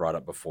that I brought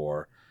up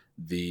before,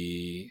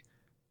 the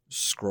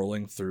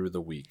scrolling through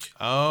the week.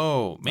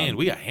 Oh, man,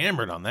 we got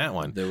hammered on that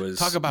one. There was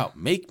Talk about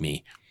make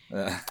me.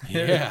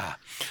 Yeah.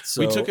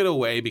 So, we took it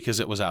away because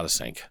it was out of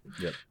sync.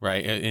 Yep.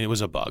 Right. And it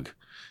was a bug.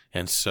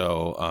 And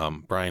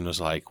so Brian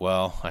was like,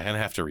 well, I'm going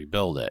to have to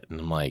rebuild it.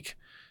 And I'm like,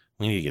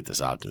 we need to get this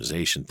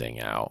optimization thing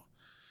out.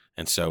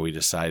 And so we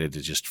decided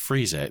to just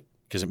freeze it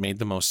because it made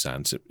the most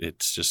sense. It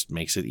just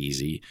makes it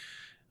easy.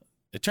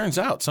 It turns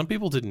out some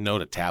people didn't know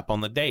to tap on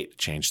the date,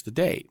 change the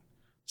date.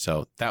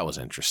 So that was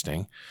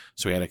interesting.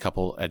 So we had a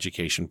couple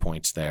education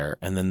points there,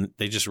 and then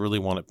they just really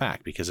want it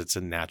back because it's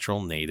a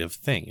natural native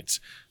thing. It's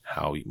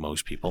how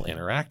most people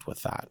interact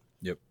with that.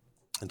 Yep.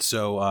 And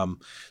so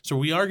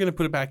we are going to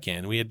put it back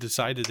in. We had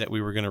decided that we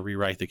were going to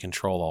rewrite the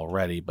control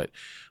already, but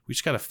we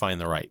just got to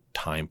find the right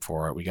time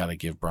for it. We got to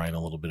give Brian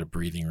a little bit of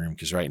breathing room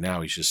because right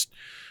now he's just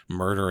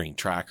murdering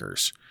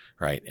trackers,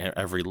 right?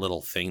 Every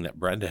little thing that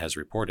Brenda has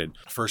reported.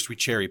 First, we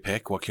cherry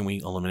pick. What can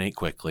we eliminate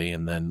quickly?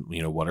 And then,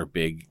 what are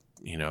big,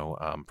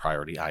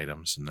 priority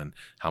items? And then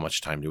how much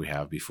time do we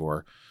have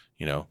before,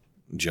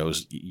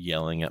 Joe's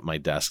yelling at my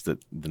desk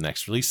that the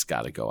next release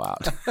got to go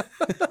out.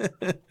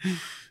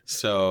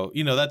 So,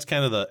 that's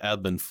kind of the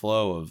ebb and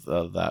flow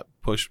of that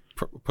push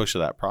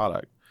of that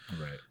product.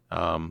 Right.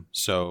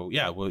 So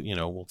yeah,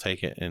 we'll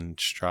take it in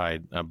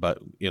stride, but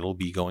it'll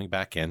be going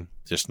back in,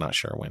 just not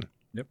sure when.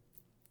 Yep.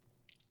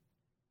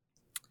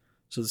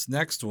 So this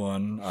next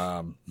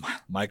one,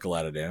 Michael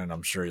added in, and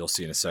I'm sure you'll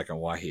see in a second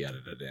why he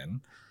added it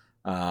in.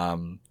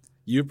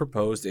 You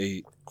proposed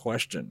a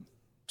question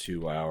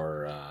to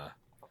our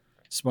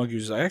SMUG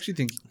users. I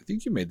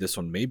think you made this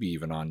one maybe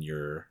even on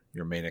your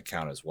main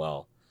account as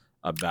well,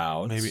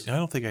 about maybe. I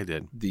don't think I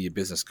did. The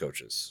business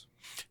coaches.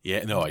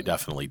 Yeah, no, I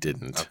definitely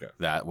didn't. Okay.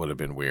 That would have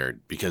been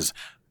weird because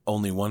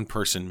only one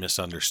person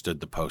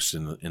misunderstood the post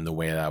in the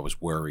way that I was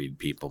worried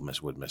people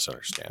would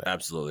misunderstand it.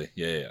 Absolutely.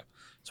 Yeah.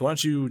 So why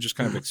don't you just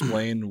kind of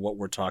explain what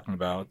we're talking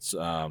about?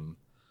 Do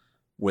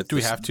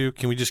we have to?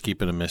 Can we just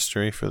keep it a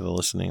mystery for the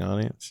listening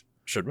audience?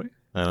 Should we?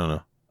 I don't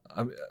know.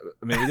 I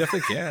mean, we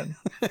definitely can.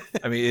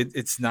 I mean,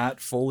 it's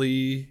not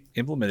fully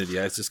implemented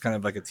yet. It's just kind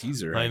of like a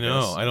teaser. I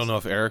know. I don't know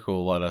if Eric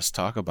will let us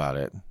talk about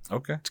it.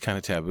 Okay. It's kind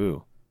of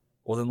taboo.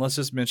 Well, then let's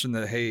just mention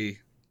that, hey,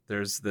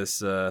 there's this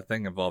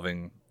thing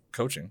involving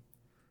coaching.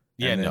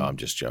 Yeah, no, I'm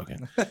just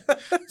joking.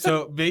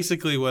 So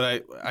basically what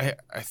I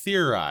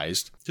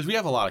theorized, because we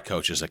have a lot of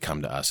coaches that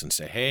come to us and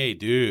say, hey,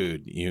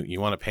 dude, you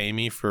want to pay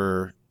me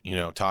for,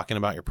 talking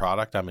about your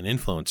product? I'm an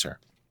influencer.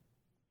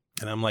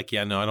 And I'm like,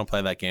 yeah, no, I don't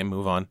play that game.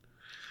 Move on.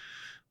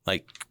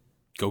 Like,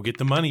 go get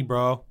the money,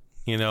 bro.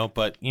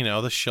 But,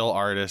 the shill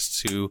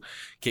artists who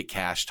get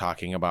cash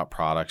talking about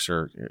products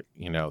or,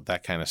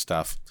 that kind of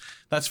stuff,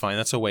 that's fine.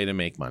 That's a way to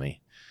make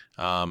money.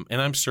 And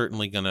I'm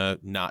certainly going to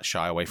not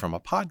shy away from a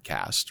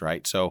podcast,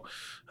 right? So,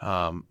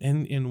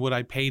 and would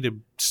I pay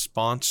to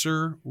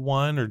sponsor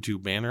one or do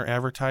banner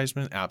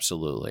advertisement?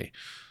 Absolutely.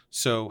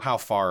 So how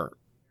far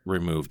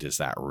removed is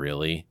that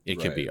really? It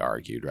could be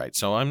argued, right?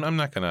 So I'm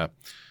not going to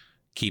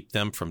keep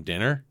them from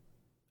dinner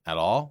at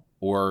all,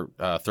 or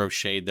throw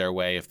shade their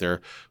way if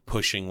they're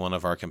pushing one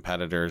of our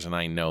competitors and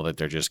I know that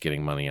they're just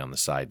getting money on the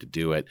side to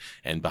do it.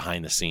 And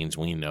behind the scenes,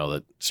 we know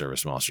that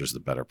ServiceMonster is the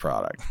better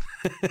product.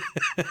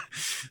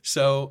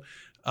 So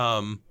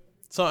I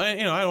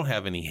don't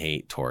have any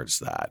hate towards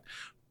that.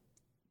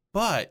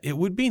 But it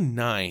would be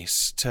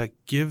nice to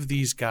give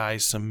these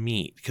guys some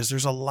meat, because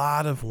there's a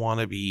lot of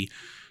wannabe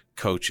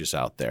coaches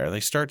out there.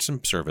 They start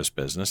some service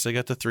business. They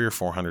get to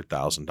 $300,000 or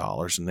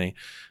 $400,000 and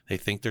they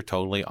think they're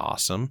totally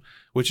awesome,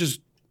 which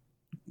is,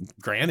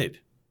 granted,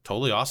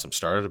 totally awesome.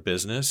 Started a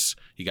business.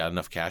 You got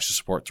enough cash to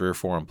support 3 or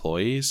 4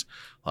 employees.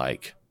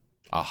 Like,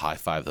 I'll high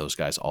five those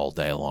guys all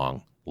day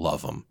long.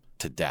 Love them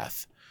to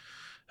death.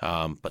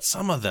 But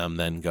some of them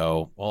then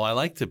go, well, I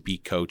like to be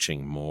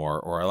coaching more,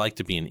 or I like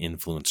to be an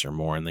influencer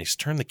more. And they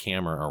turn the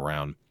camera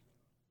around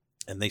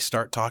and they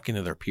start talking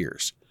to their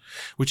peers,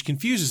 which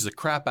confuses the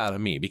crap out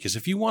of me, because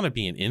if you want to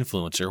be an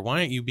influencer, why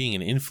aren't you being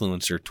an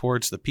influencer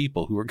towards the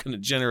people who are going to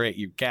generate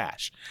your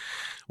cash?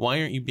 Why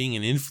aren't you being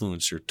an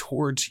influencer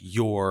towards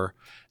your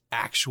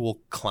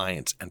actual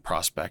clients and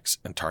prospects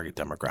and target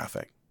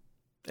demographic?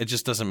 It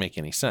just doesn't make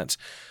any sense.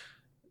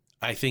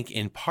 I think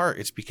in part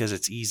it's because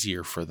it's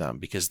easier for them,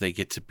 because they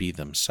get to be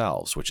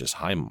themselves, which is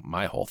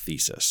my whole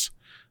thesis,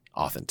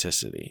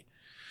 authenticity.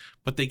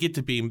 But they get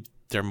to be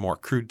their more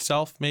crude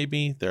self,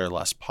 maybe their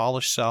less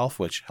polished self,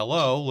 which,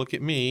 hello, look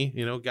at me,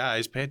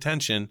 guys, pay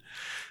attention.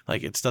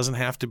 Like, it doesn't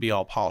have to be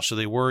all polished. So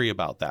they worry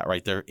about that,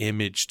 right? Their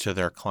image to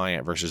their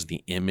client versus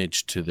the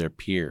image to their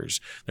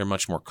peers. They're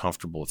much more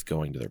comfortable with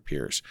going to their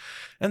peers.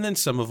 And then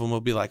some of them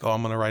will be like, oh,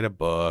 I'm going to write a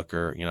book,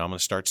 or, I'm going to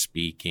start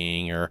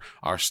speaking, or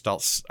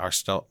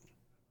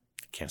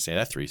can't say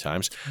that 3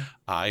 times.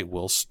 I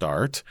will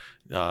start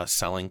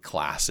selling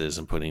classes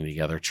and putting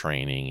together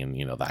training and,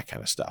 that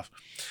kind of stuff.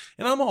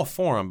 And I'm all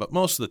for them, but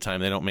most of the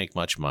time they don't make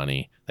much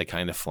money. They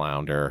kind of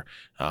flounder.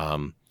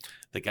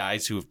 The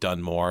guys who have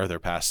done more, they're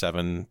past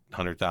 $700,000,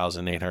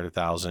 $800,000,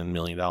 $1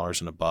 million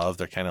and above,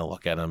 they kind of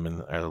look at them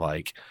and are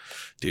like,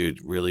 dude,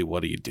 really,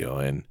 what are you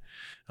doing?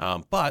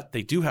 But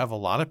they do have a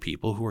lot of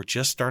people who are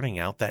just starting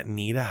out that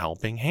need a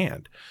helping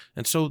hand.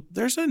 And so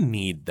there's a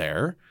need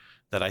there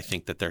that I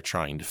think that they're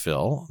trying to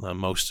fill.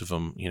 Most of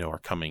them, are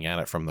coming at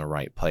it from the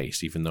right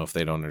place, even though if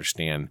they don't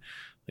understand,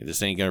 like,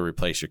 this ain't going to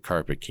replace your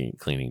carpet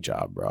cleaning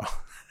job, bro.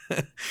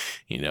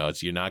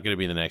 You're not going to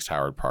be the next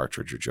Howard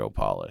Partridge or Joe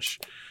Polish,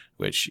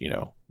 which,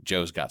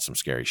 Joe's got some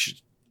scary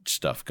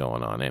stuff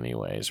going on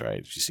anyways, right?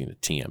 If you've seen the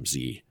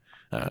TMZ,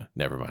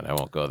 never mind. I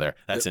won't go there.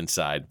 That's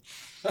inside.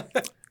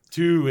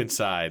 Too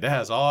inside. That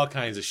has all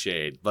kinds of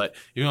shade. But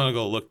if you want to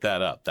go look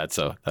that up, that's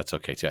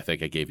okay too. I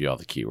think I gave you all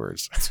the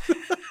keywords.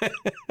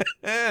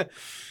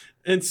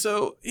 And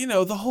so,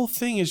 the whole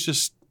thing is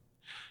just,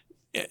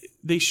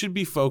 they should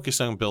be focused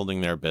on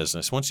building their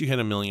business. Once you hit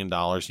 $1 million,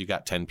 you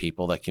got 10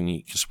 people that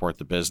can support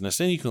the business,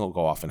 and you can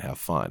go off and have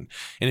fun.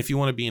 And if you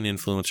want to be an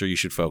influencer, you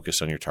should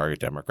focus on your target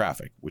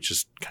demographic, which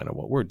is kind of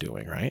what we're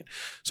doing, right?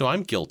 So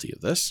I'm guilty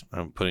of this.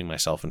 I'm putting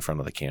myself in front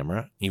of the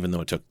camera, even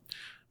though it took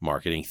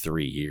marketing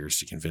 3 years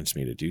to convince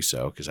me to do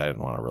so, because I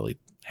didn't want to really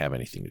have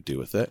anything to do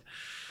with it.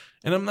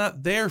 And I'm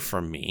not there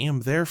for me.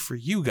 I'm there for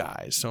you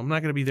guys. So I'm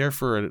not going to be there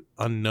for an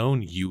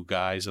unknown you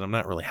guys, and I'm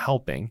not really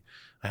helping.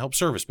 I help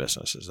service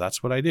businesses.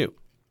 That's what I do.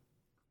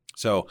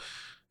 So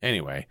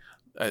anyway,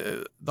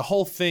 the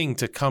whole thing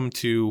to come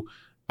to,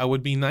 it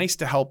would be nice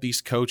to help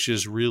these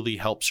coaches really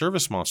help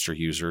ServiceMonster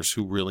users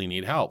who really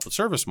need help with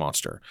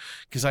ServiceMonster.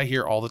 Because I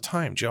hear all the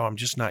time, Joe, I'm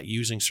just not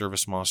using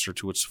ServiceMonster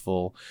to its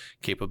full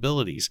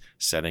capabilities.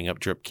 Setting up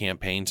drip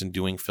campaigns and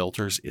doing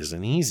filters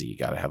isn't easy. You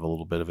got to have a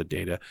little bit of a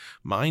data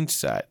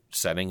mindset.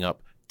 Setting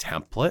up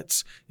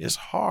templates is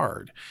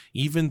hard.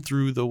 Even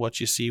through the what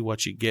you see,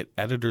 what you get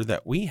editor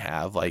that we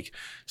have, like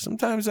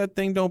sometimes that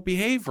thing don't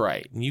behave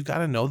right. And you got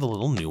to know the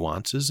little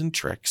nuances and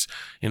tricks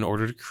in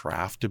order to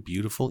craft a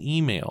beautiful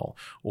email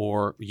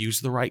or use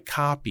the right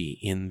copy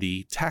in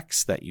the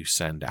text that you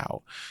send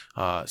out.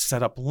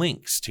 Set up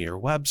links to your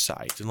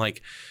website. And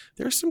like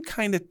there's some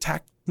kind of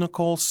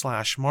technical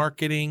 /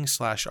 marketing /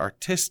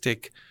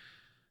 artisticness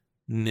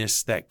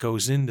that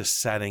goes into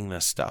setting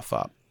this stuff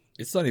up.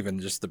 It's not even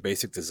just the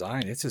basic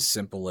design. It's as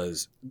simple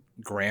as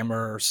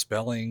grammar,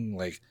 spelling.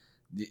 Like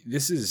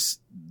this is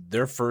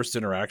their first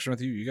interaction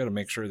with you. You got to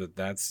make sure that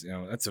that's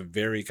a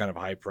very kind of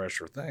high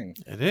pressure thing.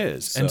 It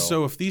is. And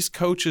so if these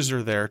coaches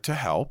are there to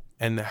help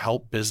and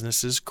help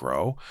businesses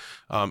grow,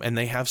 and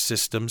they have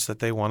systems that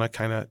they want to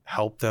kind of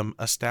help them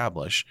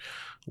establish,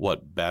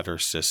 what better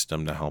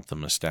system to help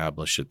them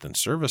establish it than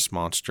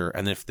ServiceMonster?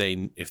 And if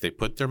they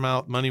put their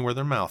money where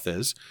their mouth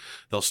is,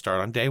 they'll start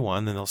on day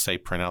one, then they'll say,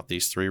 print out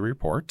these 3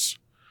 reports,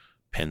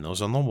 pin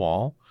those on the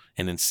wall.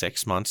 And in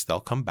 6 months, they'll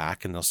come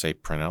back and they'll say,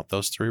 print out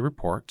those 3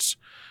 reports,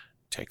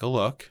 take a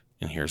look,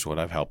 and here's what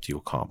I've helped you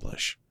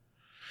accomplish.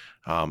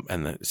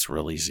 And it's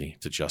real easy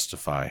to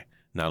justify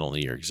not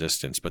only your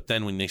existence, but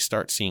then when they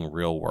start seeing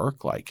real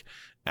work, like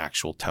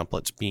actual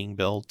templates being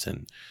built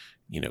and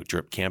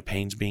drip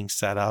campaigns being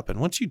set up. And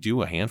once you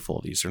do a handful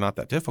of these, they're not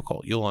that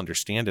difficult. You'll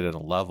understand it at a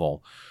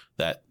level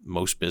that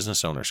most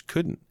business owners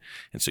couldn't.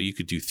 And so you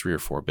could do 3 or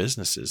 4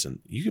 businesses and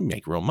you can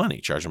make real money,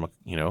 charge them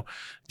a,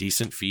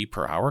 decent fee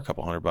per hour, a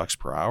couple $100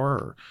 per hour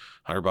or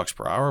 $100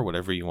 per hour,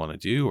 whatever you want to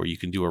do. Or you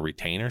can do a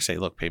retainer, say,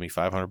 look, pay me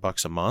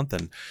 $500 a month.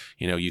 And,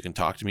 you can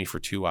talk to me for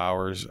 2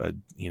 hours, a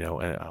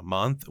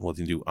month. We'll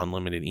do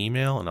unlimited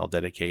email and I'll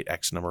dedicate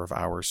X number of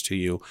hours to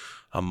you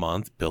a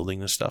month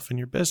building the stuff in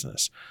your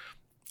business.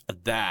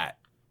 That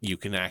you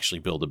can actually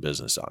build a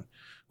business on.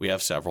 We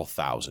have several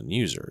thousand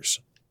users.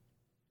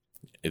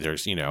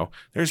 There's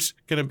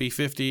going to be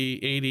 50,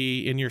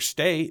 80 in your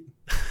state.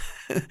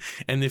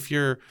 And if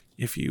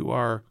you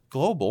are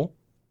global,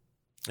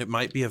 it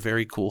might be a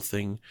very cool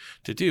thing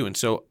to do. And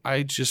so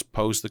I just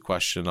posed the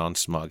question on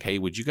SMUG, hey,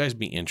 would you guys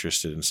be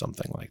interested in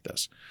something like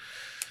this?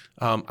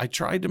 I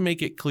tried to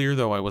make it clear,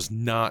 though, I was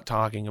not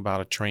talking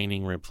about a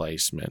training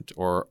replacement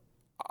or,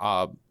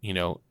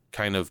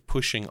 kind of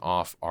pushing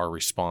off our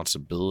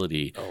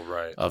responsibility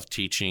of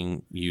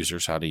teaching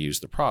users how to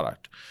use the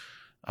product.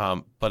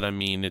 But I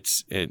mean,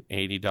 it's an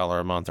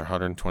 $80 a month or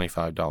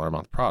 $125 a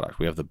month product.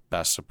 We have the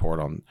best support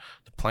on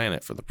the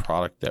planet for the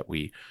product that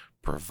we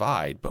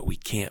provide, but we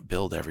can't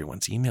build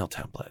everyone's email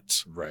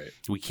templates. Right.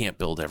 We can't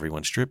build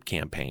everyone's drip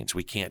campaigns.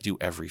 We can't do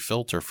every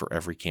filter for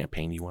every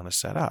campaign you want to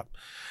set up.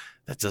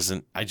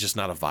 Just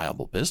not a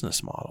viable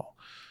business model.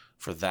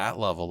 For that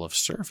level of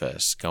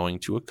service, going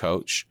to a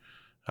coach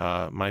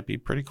might be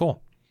pretty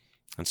cool.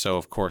 And so,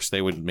 of course,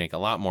 they would make a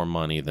lot more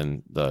money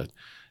than the,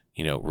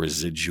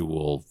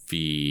 residual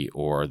fee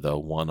or the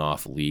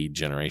one-off lead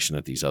generation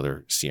that these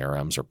other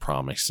CRMs are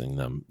promising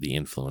them, the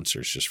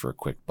influencers, just for a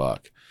quick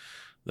buck.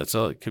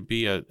 It could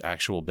be an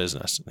actual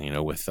business,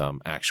 with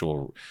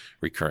actual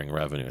recurring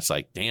revenue. It's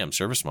like, damn,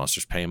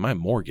 ServiceMonster's paying my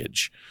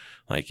mortgage.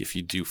 Like if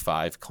you do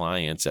 5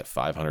 clients at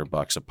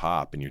 $500 a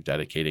pop and you're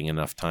dedicating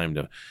enough time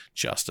to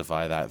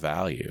justify that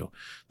value,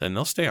 then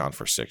they'll stay on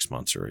for 6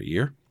 months or a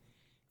year.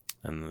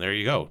 And there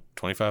you go,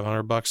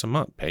 $2,500 a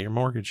month, pay your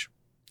mortgage.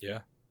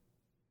 Yeah.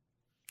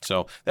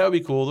 So that would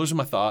be cool. Those are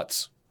my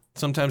thoughts.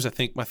 Sometimes I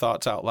think my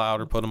thoughts out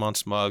loud or put them on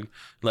SMUG,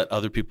 let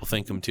other people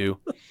think them too.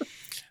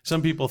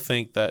 Some people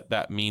think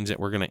that means that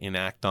we're going to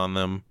enact on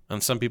them.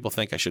 And some people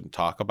think I shouldn't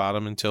talk about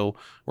them until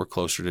we're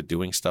closer to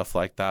doing stuff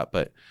like that.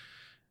 But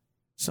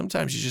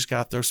sometimes you just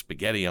got to throw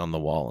spaghetti on the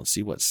wall and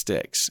see what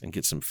sticks and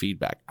get some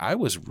feedback. I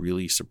was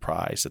really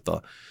surprised at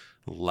the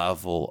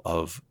level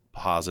of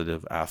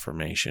positive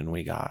affirmation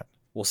we got.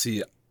 Well,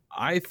 see,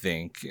 I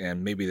think,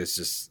 and maybe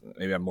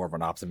I'm more of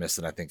an optimist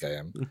than I think I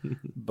am,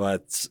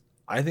 but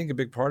I think a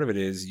big part of it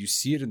is you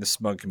see it in the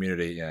SMUG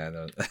community.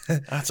 And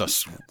that's a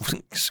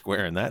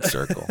square in that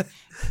circle.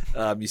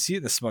 You see it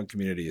in the SMUG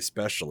community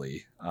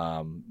especially,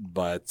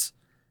 but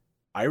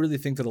I really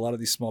think that a lot of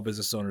these small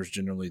business owners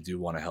generally do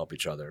want to help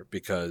each other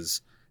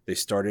because they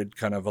started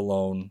kind of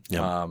alone.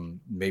 Yep.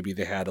 Maybe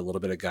they had a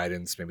little bit of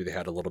guidance. Maybe they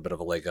had a little bit of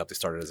a leg up. They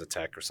started as a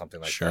tech or something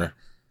like that.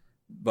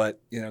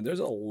 But, there's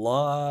a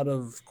lot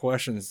of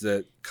questions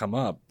that come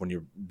up when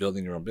you're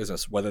building your own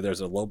business, whether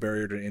there's a low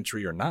barrier to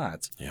entry or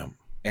not. Yeah.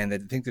 And I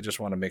think they just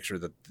want to make sure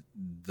that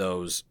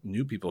those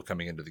new people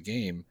coming into the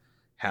game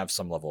have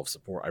some level of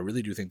support. I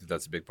really do think that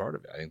that's a big part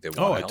of it. I think they want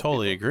to Oh, I help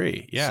totally people.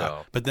 agree. Yeah.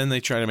 So- But then they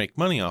try to make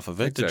money off of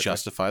it to Exactly.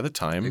 justify the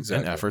time and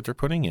effort they're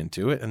putting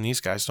into it. And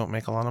these guys don't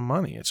make a lot of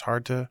money. It's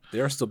hard to. They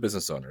are still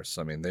business owners.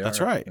 I mean,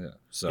 That's are. right. Yeah.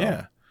 So,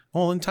 Yeah.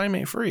 Well, and time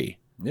ain't free.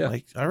 Yeah.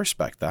 Like, I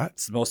respect that.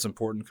 It's the most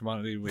important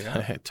commodity we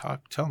have.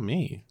 Tell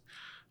me.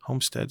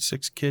 Homestead,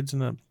 6 kids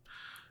in a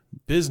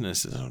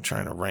business that I'm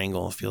trying to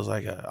wrangle. It feels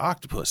like an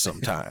octopus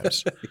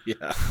sometimes.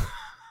 Yeah.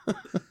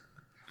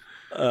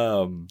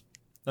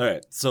 All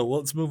right, so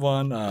let's move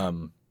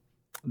on.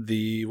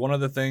 The one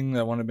other thing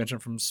I wanted to mention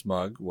from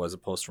SMUG was a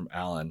post from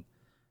Alan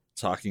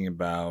talking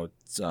about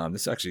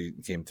this actually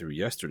came through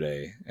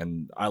yesterday,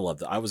 and I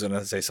loved it. I was going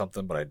to say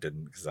something, but I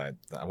didn't because I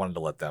wanted to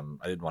let them.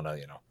 I didn't want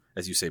to,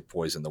 as you say,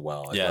 poison the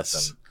well. I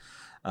Yes.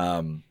 let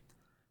them,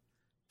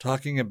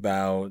 talking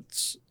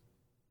about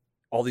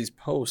all these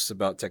posts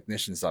about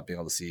technicians not being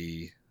able to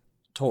see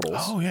totals.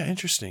 Oh, yeah.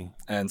 Interesting.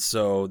 And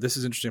so this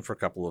is interesting for a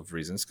couple of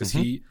reasons because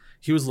Mm-hmm.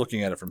 he was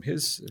looking at it from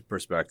his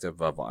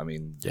perspective of,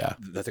 Yeah.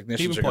 the He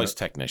technicians employs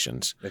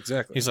technicians.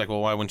 exactly. He's like,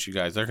 well, why wouldn't you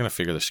guys? They're going to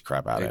figure this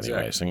crap out Exactly.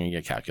 anyway. So they're going to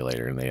get a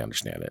calculator and they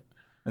understand it.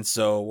 And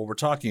so what we're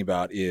talking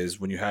about is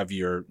when you have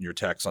your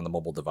techs on the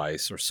mobile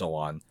device or so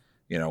on,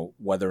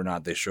 whether or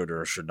not they should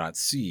or should not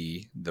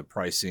see the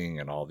pricing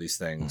and all these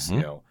things,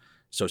 Mm-hmm.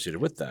 associated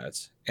with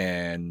that.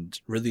 And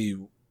really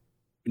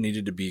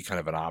needed to be kind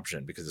of an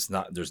option because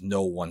there's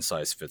no one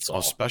size fits all.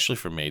 Especially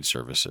for maid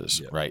services,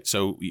 Yeah. right?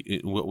 So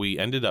what we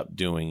ended up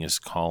doing is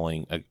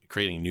creating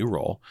a new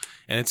role,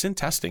 and it's in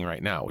testing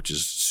right now, which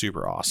is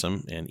super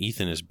awesome. And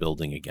Ethan is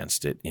building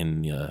against it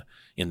in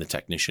the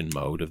technician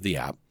mode of the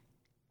app.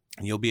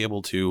 And you'll be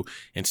able to,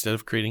 instead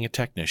of creating a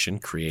technician,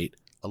 create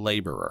a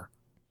laborer.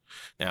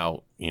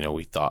 Now,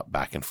 we thought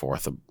back and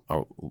forth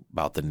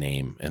about the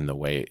name and the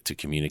way to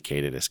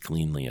communicate it as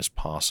cleanly as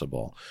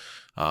possible,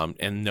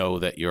 and know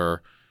that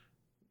your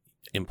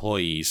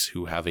employees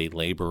who have a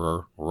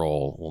laborer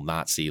role will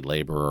not see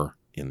laborer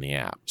in the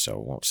app. So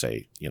it won't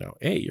say,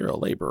 hey, you're a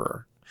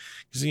laborer.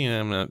 Because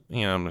I'm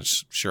not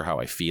sure how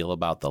I feel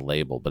about the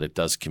label, but it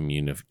does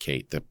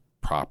communicate the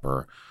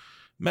proper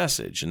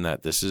message, and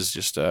that this is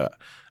just a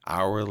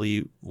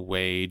hourly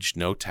wage,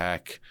 no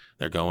tech.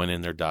 They're going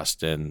in, they're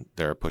dusting,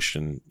 they're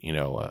pushing,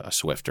 a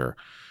Swifter,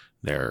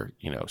 they're,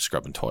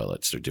 scrubbing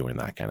toilets, they're doing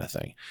that kind of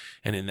thing.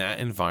 And in that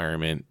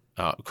environment,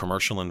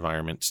 commercial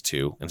environments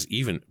too, and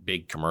even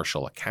big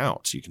commercial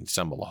accounts, you can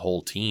assemble a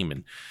whole team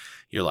and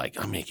you're like,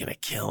 I'm making a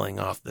killing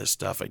off this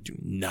stuff. I do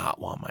not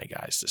want my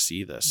guys to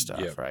see this stuff,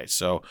 Yep. right?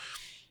 So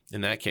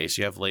in that case,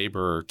 you have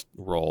labor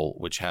role,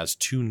 which has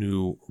 2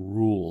 new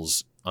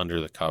rules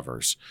under the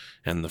covers.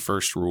 And the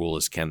first rule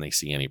is, can they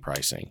see any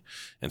pricing?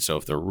 And so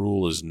if the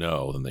rule is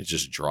no, then it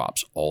just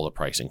drops all the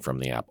pricing from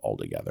the app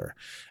altogether.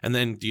 And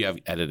then do you have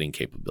editing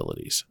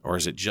capabilities? Or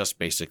is it just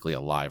basically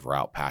a live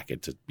route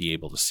packet to be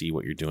able to see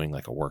what you're doing,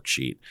 like a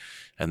worksheet,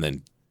 and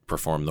then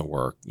perform the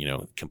work,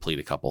 complete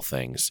a couple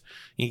things?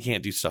 You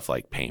can't do stuff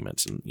like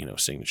payments and,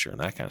 signature and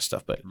that kind of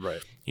stuff, but,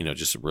 Right.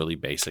 just really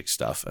basic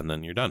stuff, and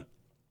then you're done.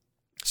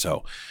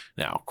 So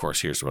now, of course,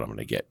 here's what I'm going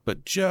to get.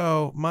 But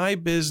Joe, my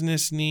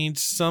business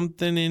needs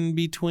something in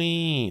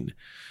between.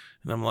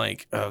 And I'm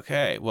like,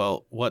 okay,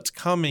 well, what's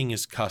coming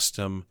is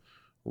custom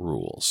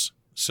rules.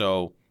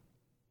 So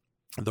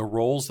the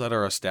roles that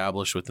are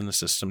established within the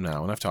system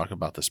now, and I've talked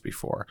about this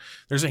before,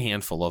 there's a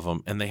handful of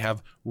them, and they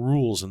have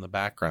rules in the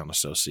background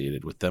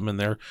associated with them, and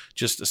they're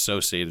just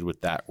associated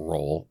with that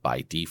role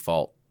by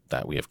default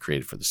that we have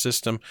created for the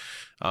system.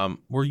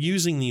 We're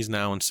using these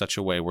now in such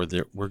a way where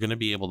we're going to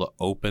be able to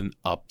open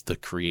up the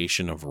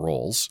creation of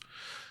roles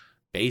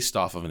based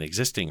off of an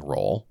existing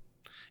role,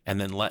 and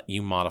then let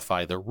you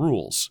modify the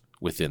rules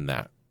within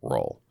that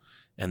role.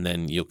 And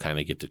then you'll kind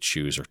of get to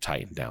choose or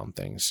tighten down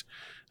things.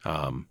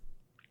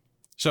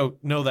 So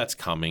no, that's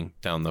coming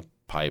down the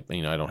pipe.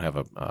 I don't have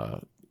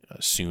a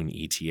soon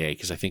ETA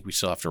because I think we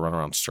still have to run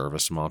around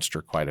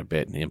ServiceMonster quite a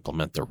bit and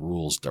implement the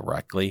rules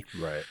directly.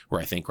 Right. Where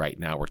I think right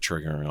now we're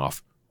triggering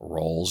off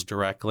roles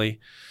directly.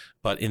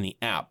 But in the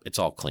app, it's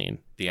all clean.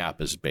 The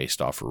app is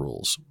based off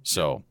rules.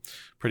 So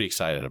pretty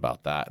excited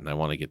about that. And I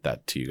want to get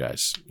that to you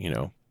guys,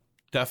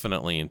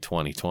 definitely in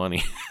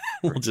 2020.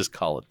 We'll just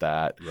call it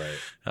that.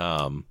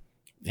 Right.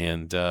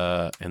 And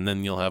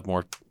then you'll have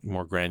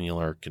more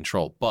granular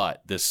control.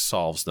 But this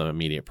solves the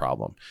immediate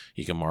problem.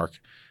 You can mark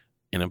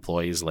an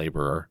employee's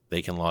laborer.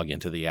 They can log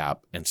into the app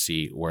and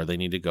see where they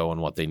need to go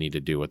and what they need to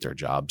do with their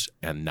jobs,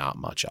 and not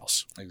much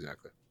else.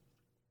 Exactly.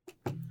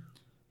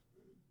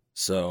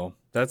 So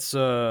that's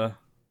the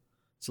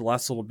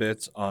last little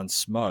bit on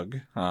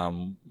SMUG.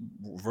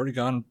 We've already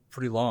gone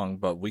pretty long,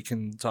 but we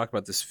can talk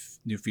about this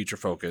new feature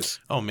focus.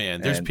 Oh man,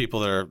 there's And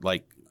people that are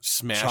like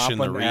smashing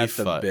the chopping at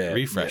the bit.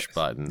 refresh Yes.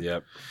 button.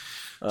 Yep.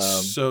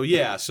 So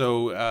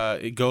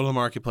go to the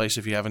marketplace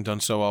if you haven't done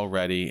so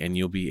already, and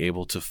you'll be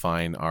able to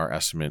find our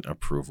estimate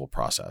approval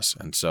process.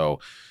 And so,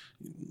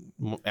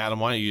 Adam,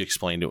 why don't you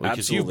explain to it?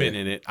 Because you've been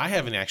in it. I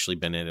haven't actually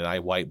been in it. I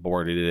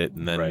whiteboarded it,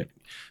 and then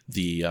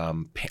the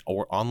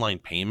online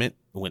payment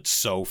went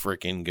so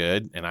freaking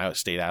good, and I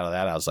stayed out of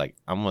that. I was like,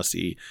 I'm going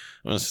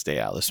to stay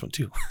out of this one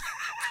too.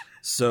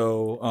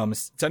 So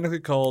it's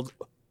technically called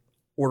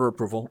order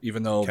approval,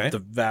 even though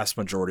the vast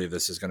majority of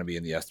this is going to be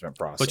in the estimate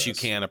process. But you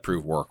can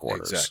approve work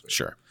orders. Exactly.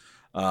 Sure.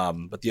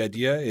 But the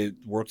idea, it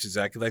works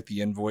exactly like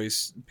the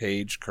invoice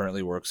page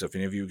currently works. So if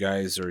any of you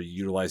guys are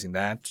utilizing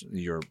that,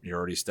 you're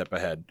already a step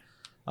ahead.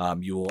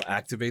 You will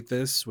activate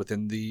this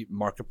within the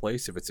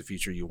marketplace if it's a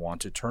feature you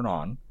want to turn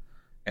on,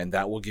 and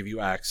that will give you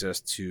access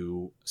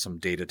to some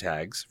data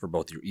tags for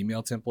both your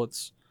email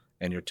templates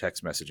and your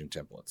text messaging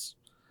templates.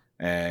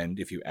 And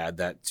if you add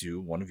that to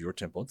one of your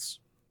templates,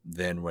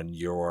 then when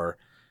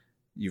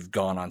you've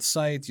gone on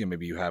site,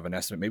 maybe you have an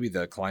estimate, maybe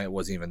the client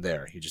wasn't even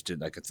there, he just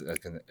did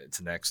it's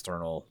an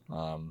external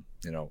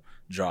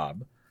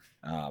job,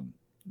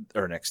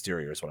 or an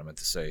exterior is what I meant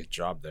to say,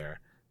 job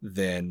there,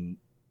 then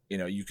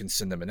you can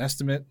send them an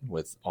estimate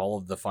with all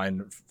of the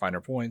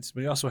finer points,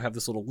 but you also have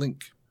this little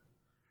link,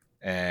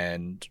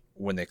 and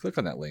when they click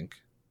on that link,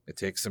 it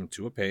takes them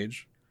to a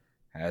page,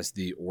 has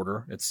the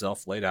order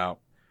itself laid out,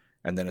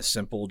 and then a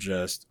simple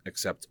just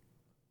accept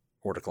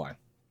or decline.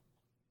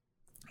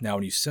 Now,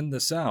 when you send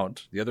this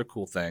out, the other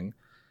cool thing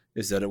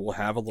is that it will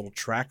have a little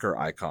tracker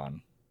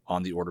icon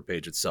on the order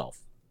page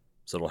itself.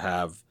 So it'll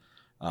have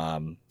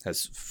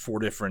has 4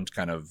 different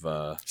kind of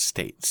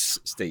states,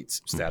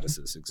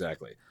 statuses,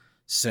 exactly.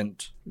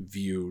 Sent,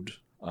 viewed,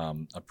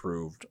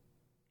 approved,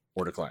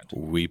 or declined.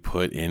 We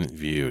put in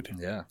viewed.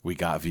 Yeah. We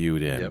got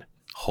viewed in. Yep.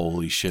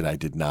 Holy shit, I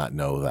did not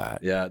know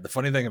that. Yeah, the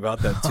funny thing about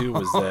that, too,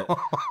 was that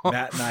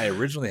Matt and I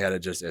originally had it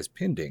just as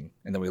pending,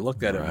 and then we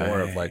looked at it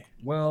more of like,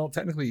 well,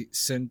 technically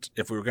sent,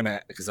 if we were going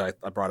to, because I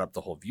brought up the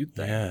whole viewed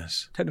thing.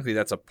 Yes. Technically,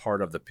 that's a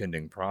part of the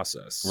pending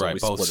process. So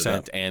right, both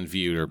sent and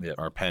viewed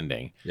are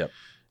pending. Yep.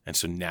 And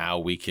so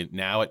now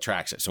it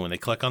tracks it. So when they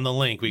click on the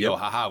link, we go,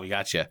 haha, we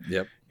got you.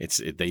 Yep.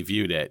 They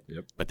viewed it,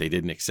 but they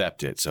didn't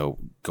accept it. So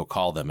go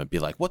call them and be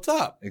like, what's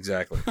up?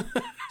 Exactly.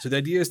 So the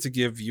idea is to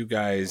give you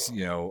guys,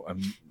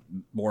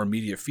 more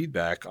immediate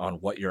feedback on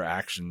what your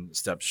action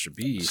steps should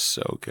be.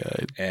 So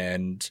good.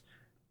 And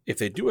if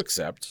they do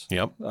accept, they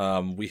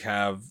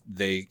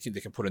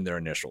can put in their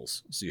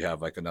initials. So you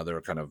have like another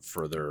kind of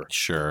further.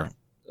 Sure.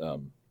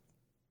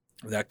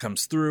 That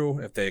comes through.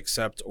 If they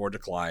accept or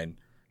decline,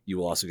 you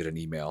will also get an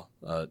email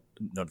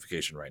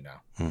notification right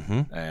now.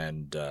 Mm-hmm.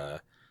 And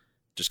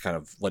just kind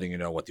of letting you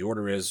know what the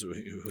order is, who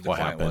the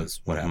client was,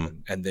 what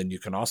happened. And then you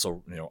can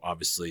also,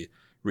 obviously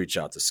reach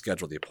out to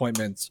schedule the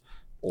appointment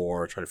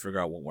or try to figure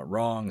out what went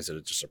wrong. Is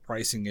it just a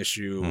pricing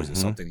issue? Is it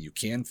something you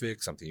can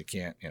fix, something you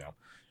can't,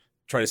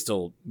 try to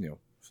still,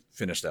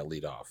 finish that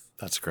lead off.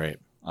 That's great.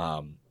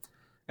 And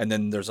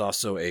then there's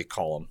also a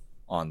column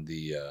on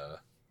the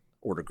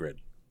order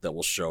grid that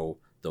will show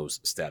those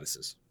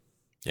statuses.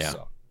 Yeah.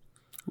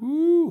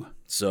 Woo.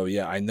 So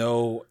yeah, I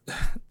know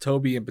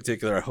Toby in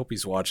particular, I hope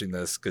he's watching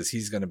this because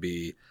he's been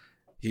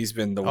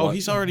the one.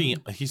 He's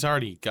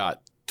already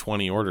got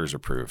 20 orders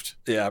approved.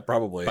 Yeah,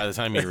 probably. By the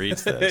time he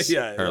reads this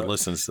or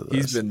listens to this.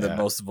 He's been the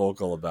most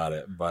vocal about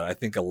it, but I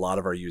think a lot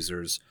of our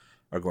users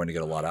are going to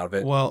get a lot out of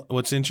it. Well,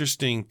 what's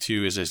interesting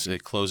too is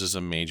it closes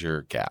a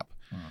major gap.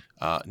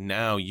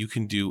 Now you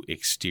can do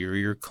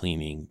exterior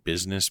cleaning,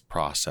 business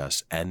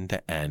process, end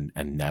to end,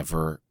 and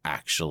never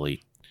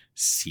actually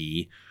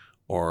see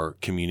or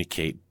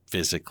communicate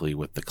physically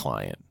with the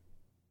client.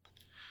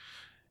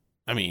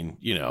 I mean,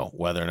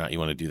 whether or not you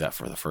want to do that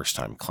for the first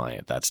time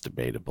client, that's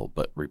debatable,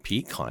 but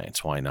repeat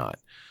clients, why not?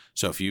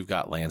 So if you've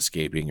got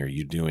landscaping or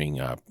you're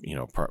doing,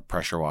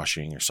 pressure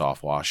washing or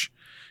soft wash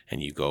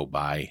and you go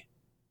by,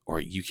 or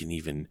you can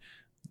even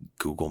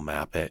Google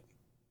map it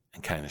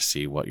and kind of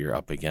see what you're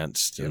up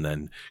against and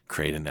then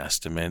create an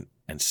estimate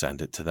and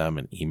send it to them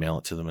and email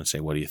it to them and say,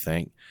 what do you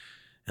think?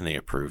 And they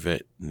approve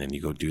it. And then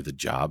you go do the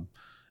job.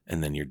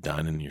 And then you're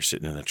done and you're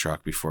sitting in the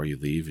truck before you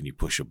leave and you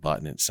push a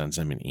button. It sends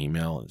them an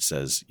email and it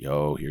says,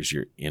 yo, here's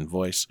your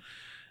invoice.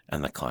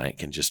 And the client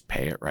can just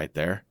pay it right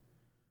there.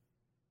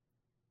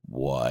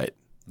 What?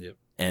 Yep.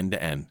 End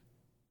to end.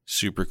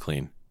 Super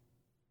clean.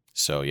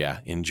 So yeah,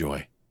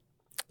 enjoy.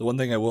 The one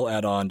thing I will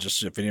add on,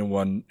 just if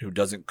anyone who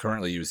doesn't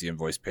currently use the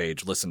invoice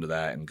page listened to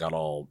that and got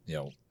all,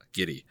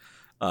 giddy,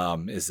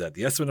 is that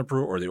the estimate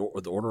approval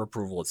or the order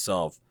approval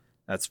itself,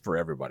 that's for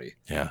everybody.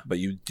 Yeah. But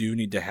you do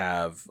need to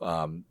have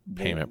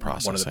payment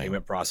processing. One of the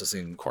payment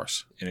processing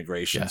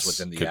integrations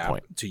within the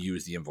app to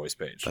use the invoice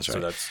page. That's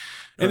right.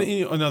 And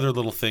another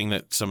little thing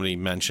that somebody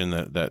mentioned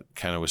that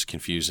kind of was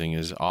confusing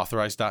is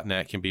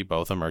Authorize.net can be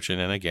both a merchant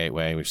and a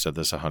gateway. We've said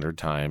this 100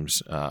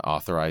 times.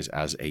 Authorize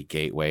as a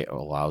gateway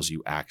allows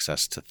you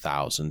access to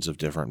thousands of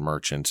different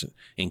merchants,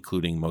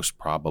 including most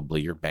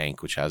probably your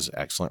bank, which has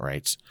excellent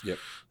rates. Yep.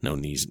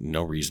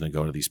 No reason to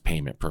go to these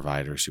payment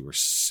providers who are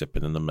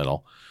sipping in the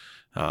middle.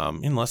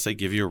 unless they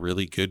give you a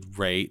really good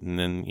rate, and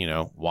then,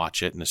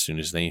 watch it. And as soon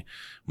as they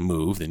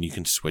move, then you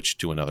can switch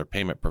to another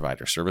payment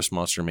provider.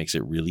 ServiceMonster makes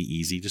it really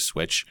easy to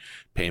switch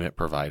payment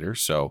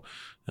providers. So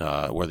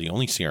we're the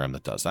only CRM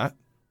that does that.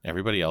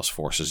 Everybody else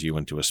forces you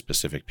into a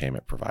specific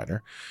payment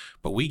provider,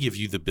 but we give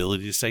you the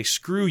ability to say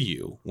screw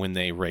you when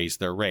they raise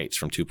their rates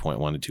from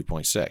 2.1 to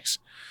 2.6,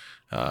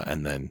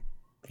 and then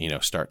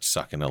start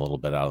sucking a little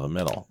bit out of the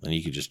middle, and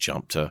you could just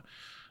jump to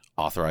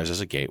authorize as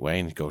a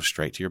gateway and go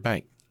straight to your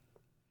bank.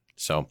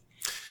 So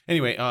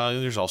anyway,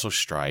 there's also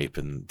Stripe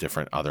and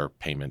different other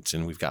payments,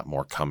 and we've got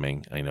more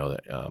coming. I know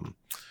that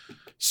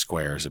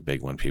Square is a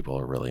big one. People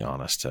are really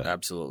on us to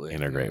absolutely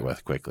integrate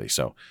with quickly.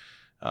 So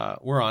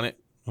we're on it.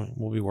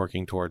 We'll be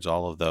working towards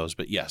all of those.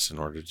 But yes, in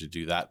order to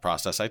do that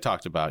process I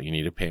talked about, you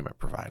need a payment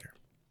provider.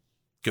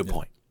 Good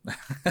point.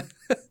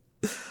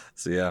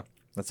 So yeah,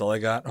 that's all I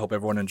got. Hope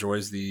everyone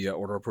enjoys the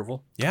order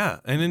approval.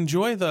 Yeah, and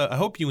I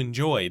hope you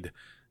enjoyed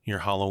your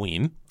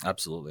Halloween.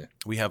 Absolutely.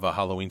 We have a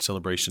Halloween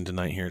celebration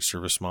tonight here at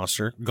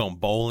ServiceMonster. We're going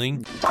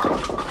bowling.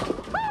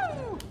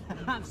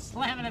 I'm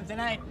slamming him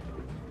tonight.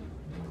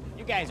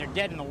 You guys are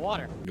dead in the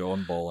water.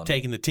 Going bowling.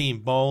 Taking the team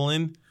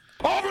bowling.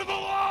 Over the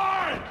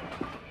line!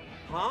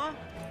 Huh?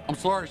 I'm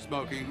sorry,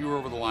 Smokey. You were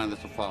over the line.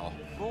 That's a foul.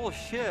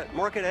 Bullshit.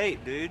 Mark at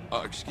 8, dude.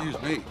 Excuse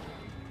me.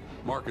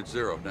 Mark at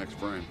 0. Next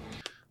frame.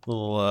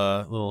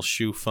 Little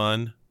shoe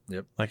fun.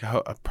 Yep. Like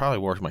I probably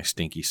wore my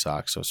stinky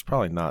socks, so it's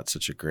probably not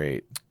such a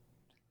great.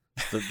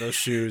 Those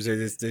shoes,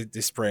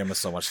 they spray them with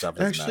so much stuff.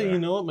 Actually, you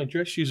know what? My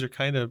dress shoes are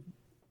kind of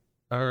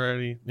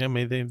already. Yeah,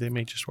 maybe they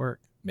may just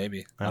work.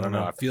 Maybe. I don't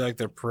know. I feel like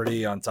they're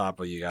pretty on top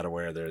of you got to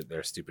wear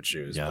their stupid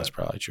shoes. Yeah, that's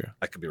probably true.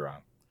 I could be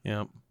wrong.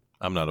 Yeah.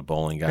 I'm not a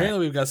bowling guy.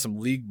 Apparently, we've got some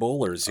league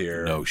bowlers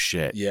here. No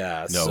shit.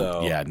 Yeah.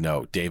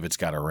 No. David's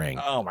got a ring.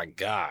 Oh my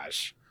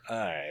gosh. All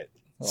right.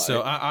 Well,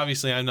 so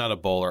obviously, I'm not a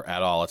bowler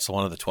at all. It's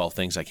one of the 12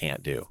 things I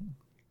can't do.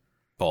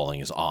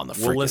 Bowling is on the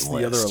freaking list. We'll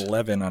list the other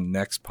 11 on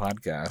next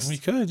podcast. We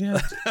could, yeah.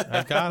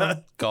 I've got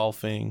them.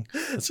 Golfing.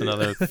 That's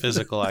another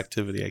physical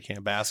activity I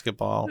can't.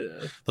 Basketball.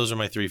 Yeah. Those are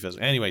my 3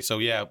 physical. Anyway, so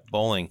yeah,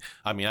 bowling.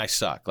 I mean, I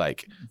suck.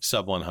 Like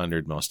sub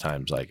 100 most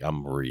times. Like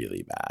I'm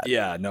really bad.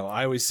 Yeah, no.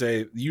 I always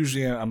say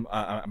usually I'm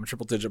a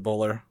triple digit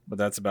bowler, but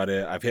that's about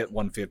it. I've hit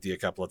 150 a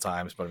couple of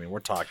times, but I mean we're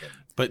talking.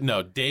 But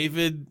no,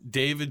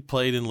 David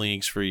played in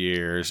leagues for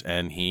years,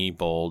 and he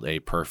bowled a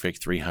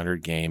perfect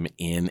 300 game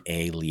in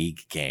a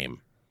league game.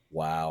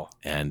 Wow.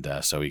 And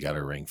so he got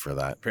a ring for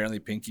that. Apparently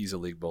Pinky's a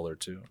league bowler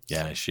too.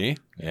 Yeah, is she?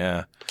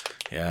 Yeah.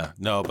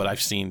 No, but I've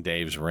seen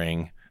Dave's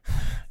ring.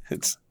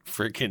 It's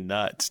freaking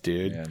nuts,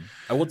 dude. Man.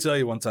 I will tell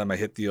you one time I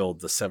hit the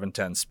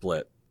 7-10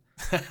 split.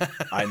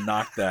 I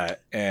knocked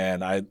that,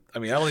 and I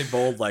mean I only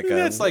bowled like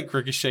that's like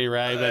ricochet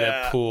right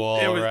at a pool,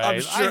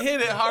 right? Sure, I hit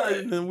it hard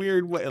in a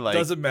weird way. Like,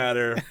 doesn't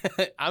matter.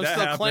 I'm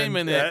still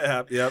claiming it.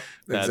 Yep,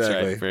 that's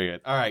exactly. Right. Very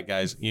good. All right,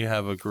 guys, you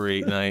have a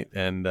great night,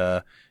 and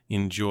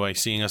enjoy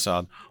seeing us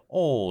on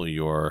all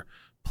your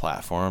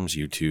platforms,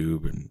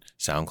 YouTube and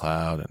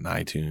SoundCloud and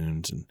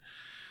iTunes, and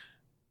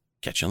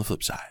catch you on the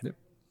flip side. Yep.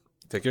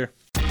 Take care.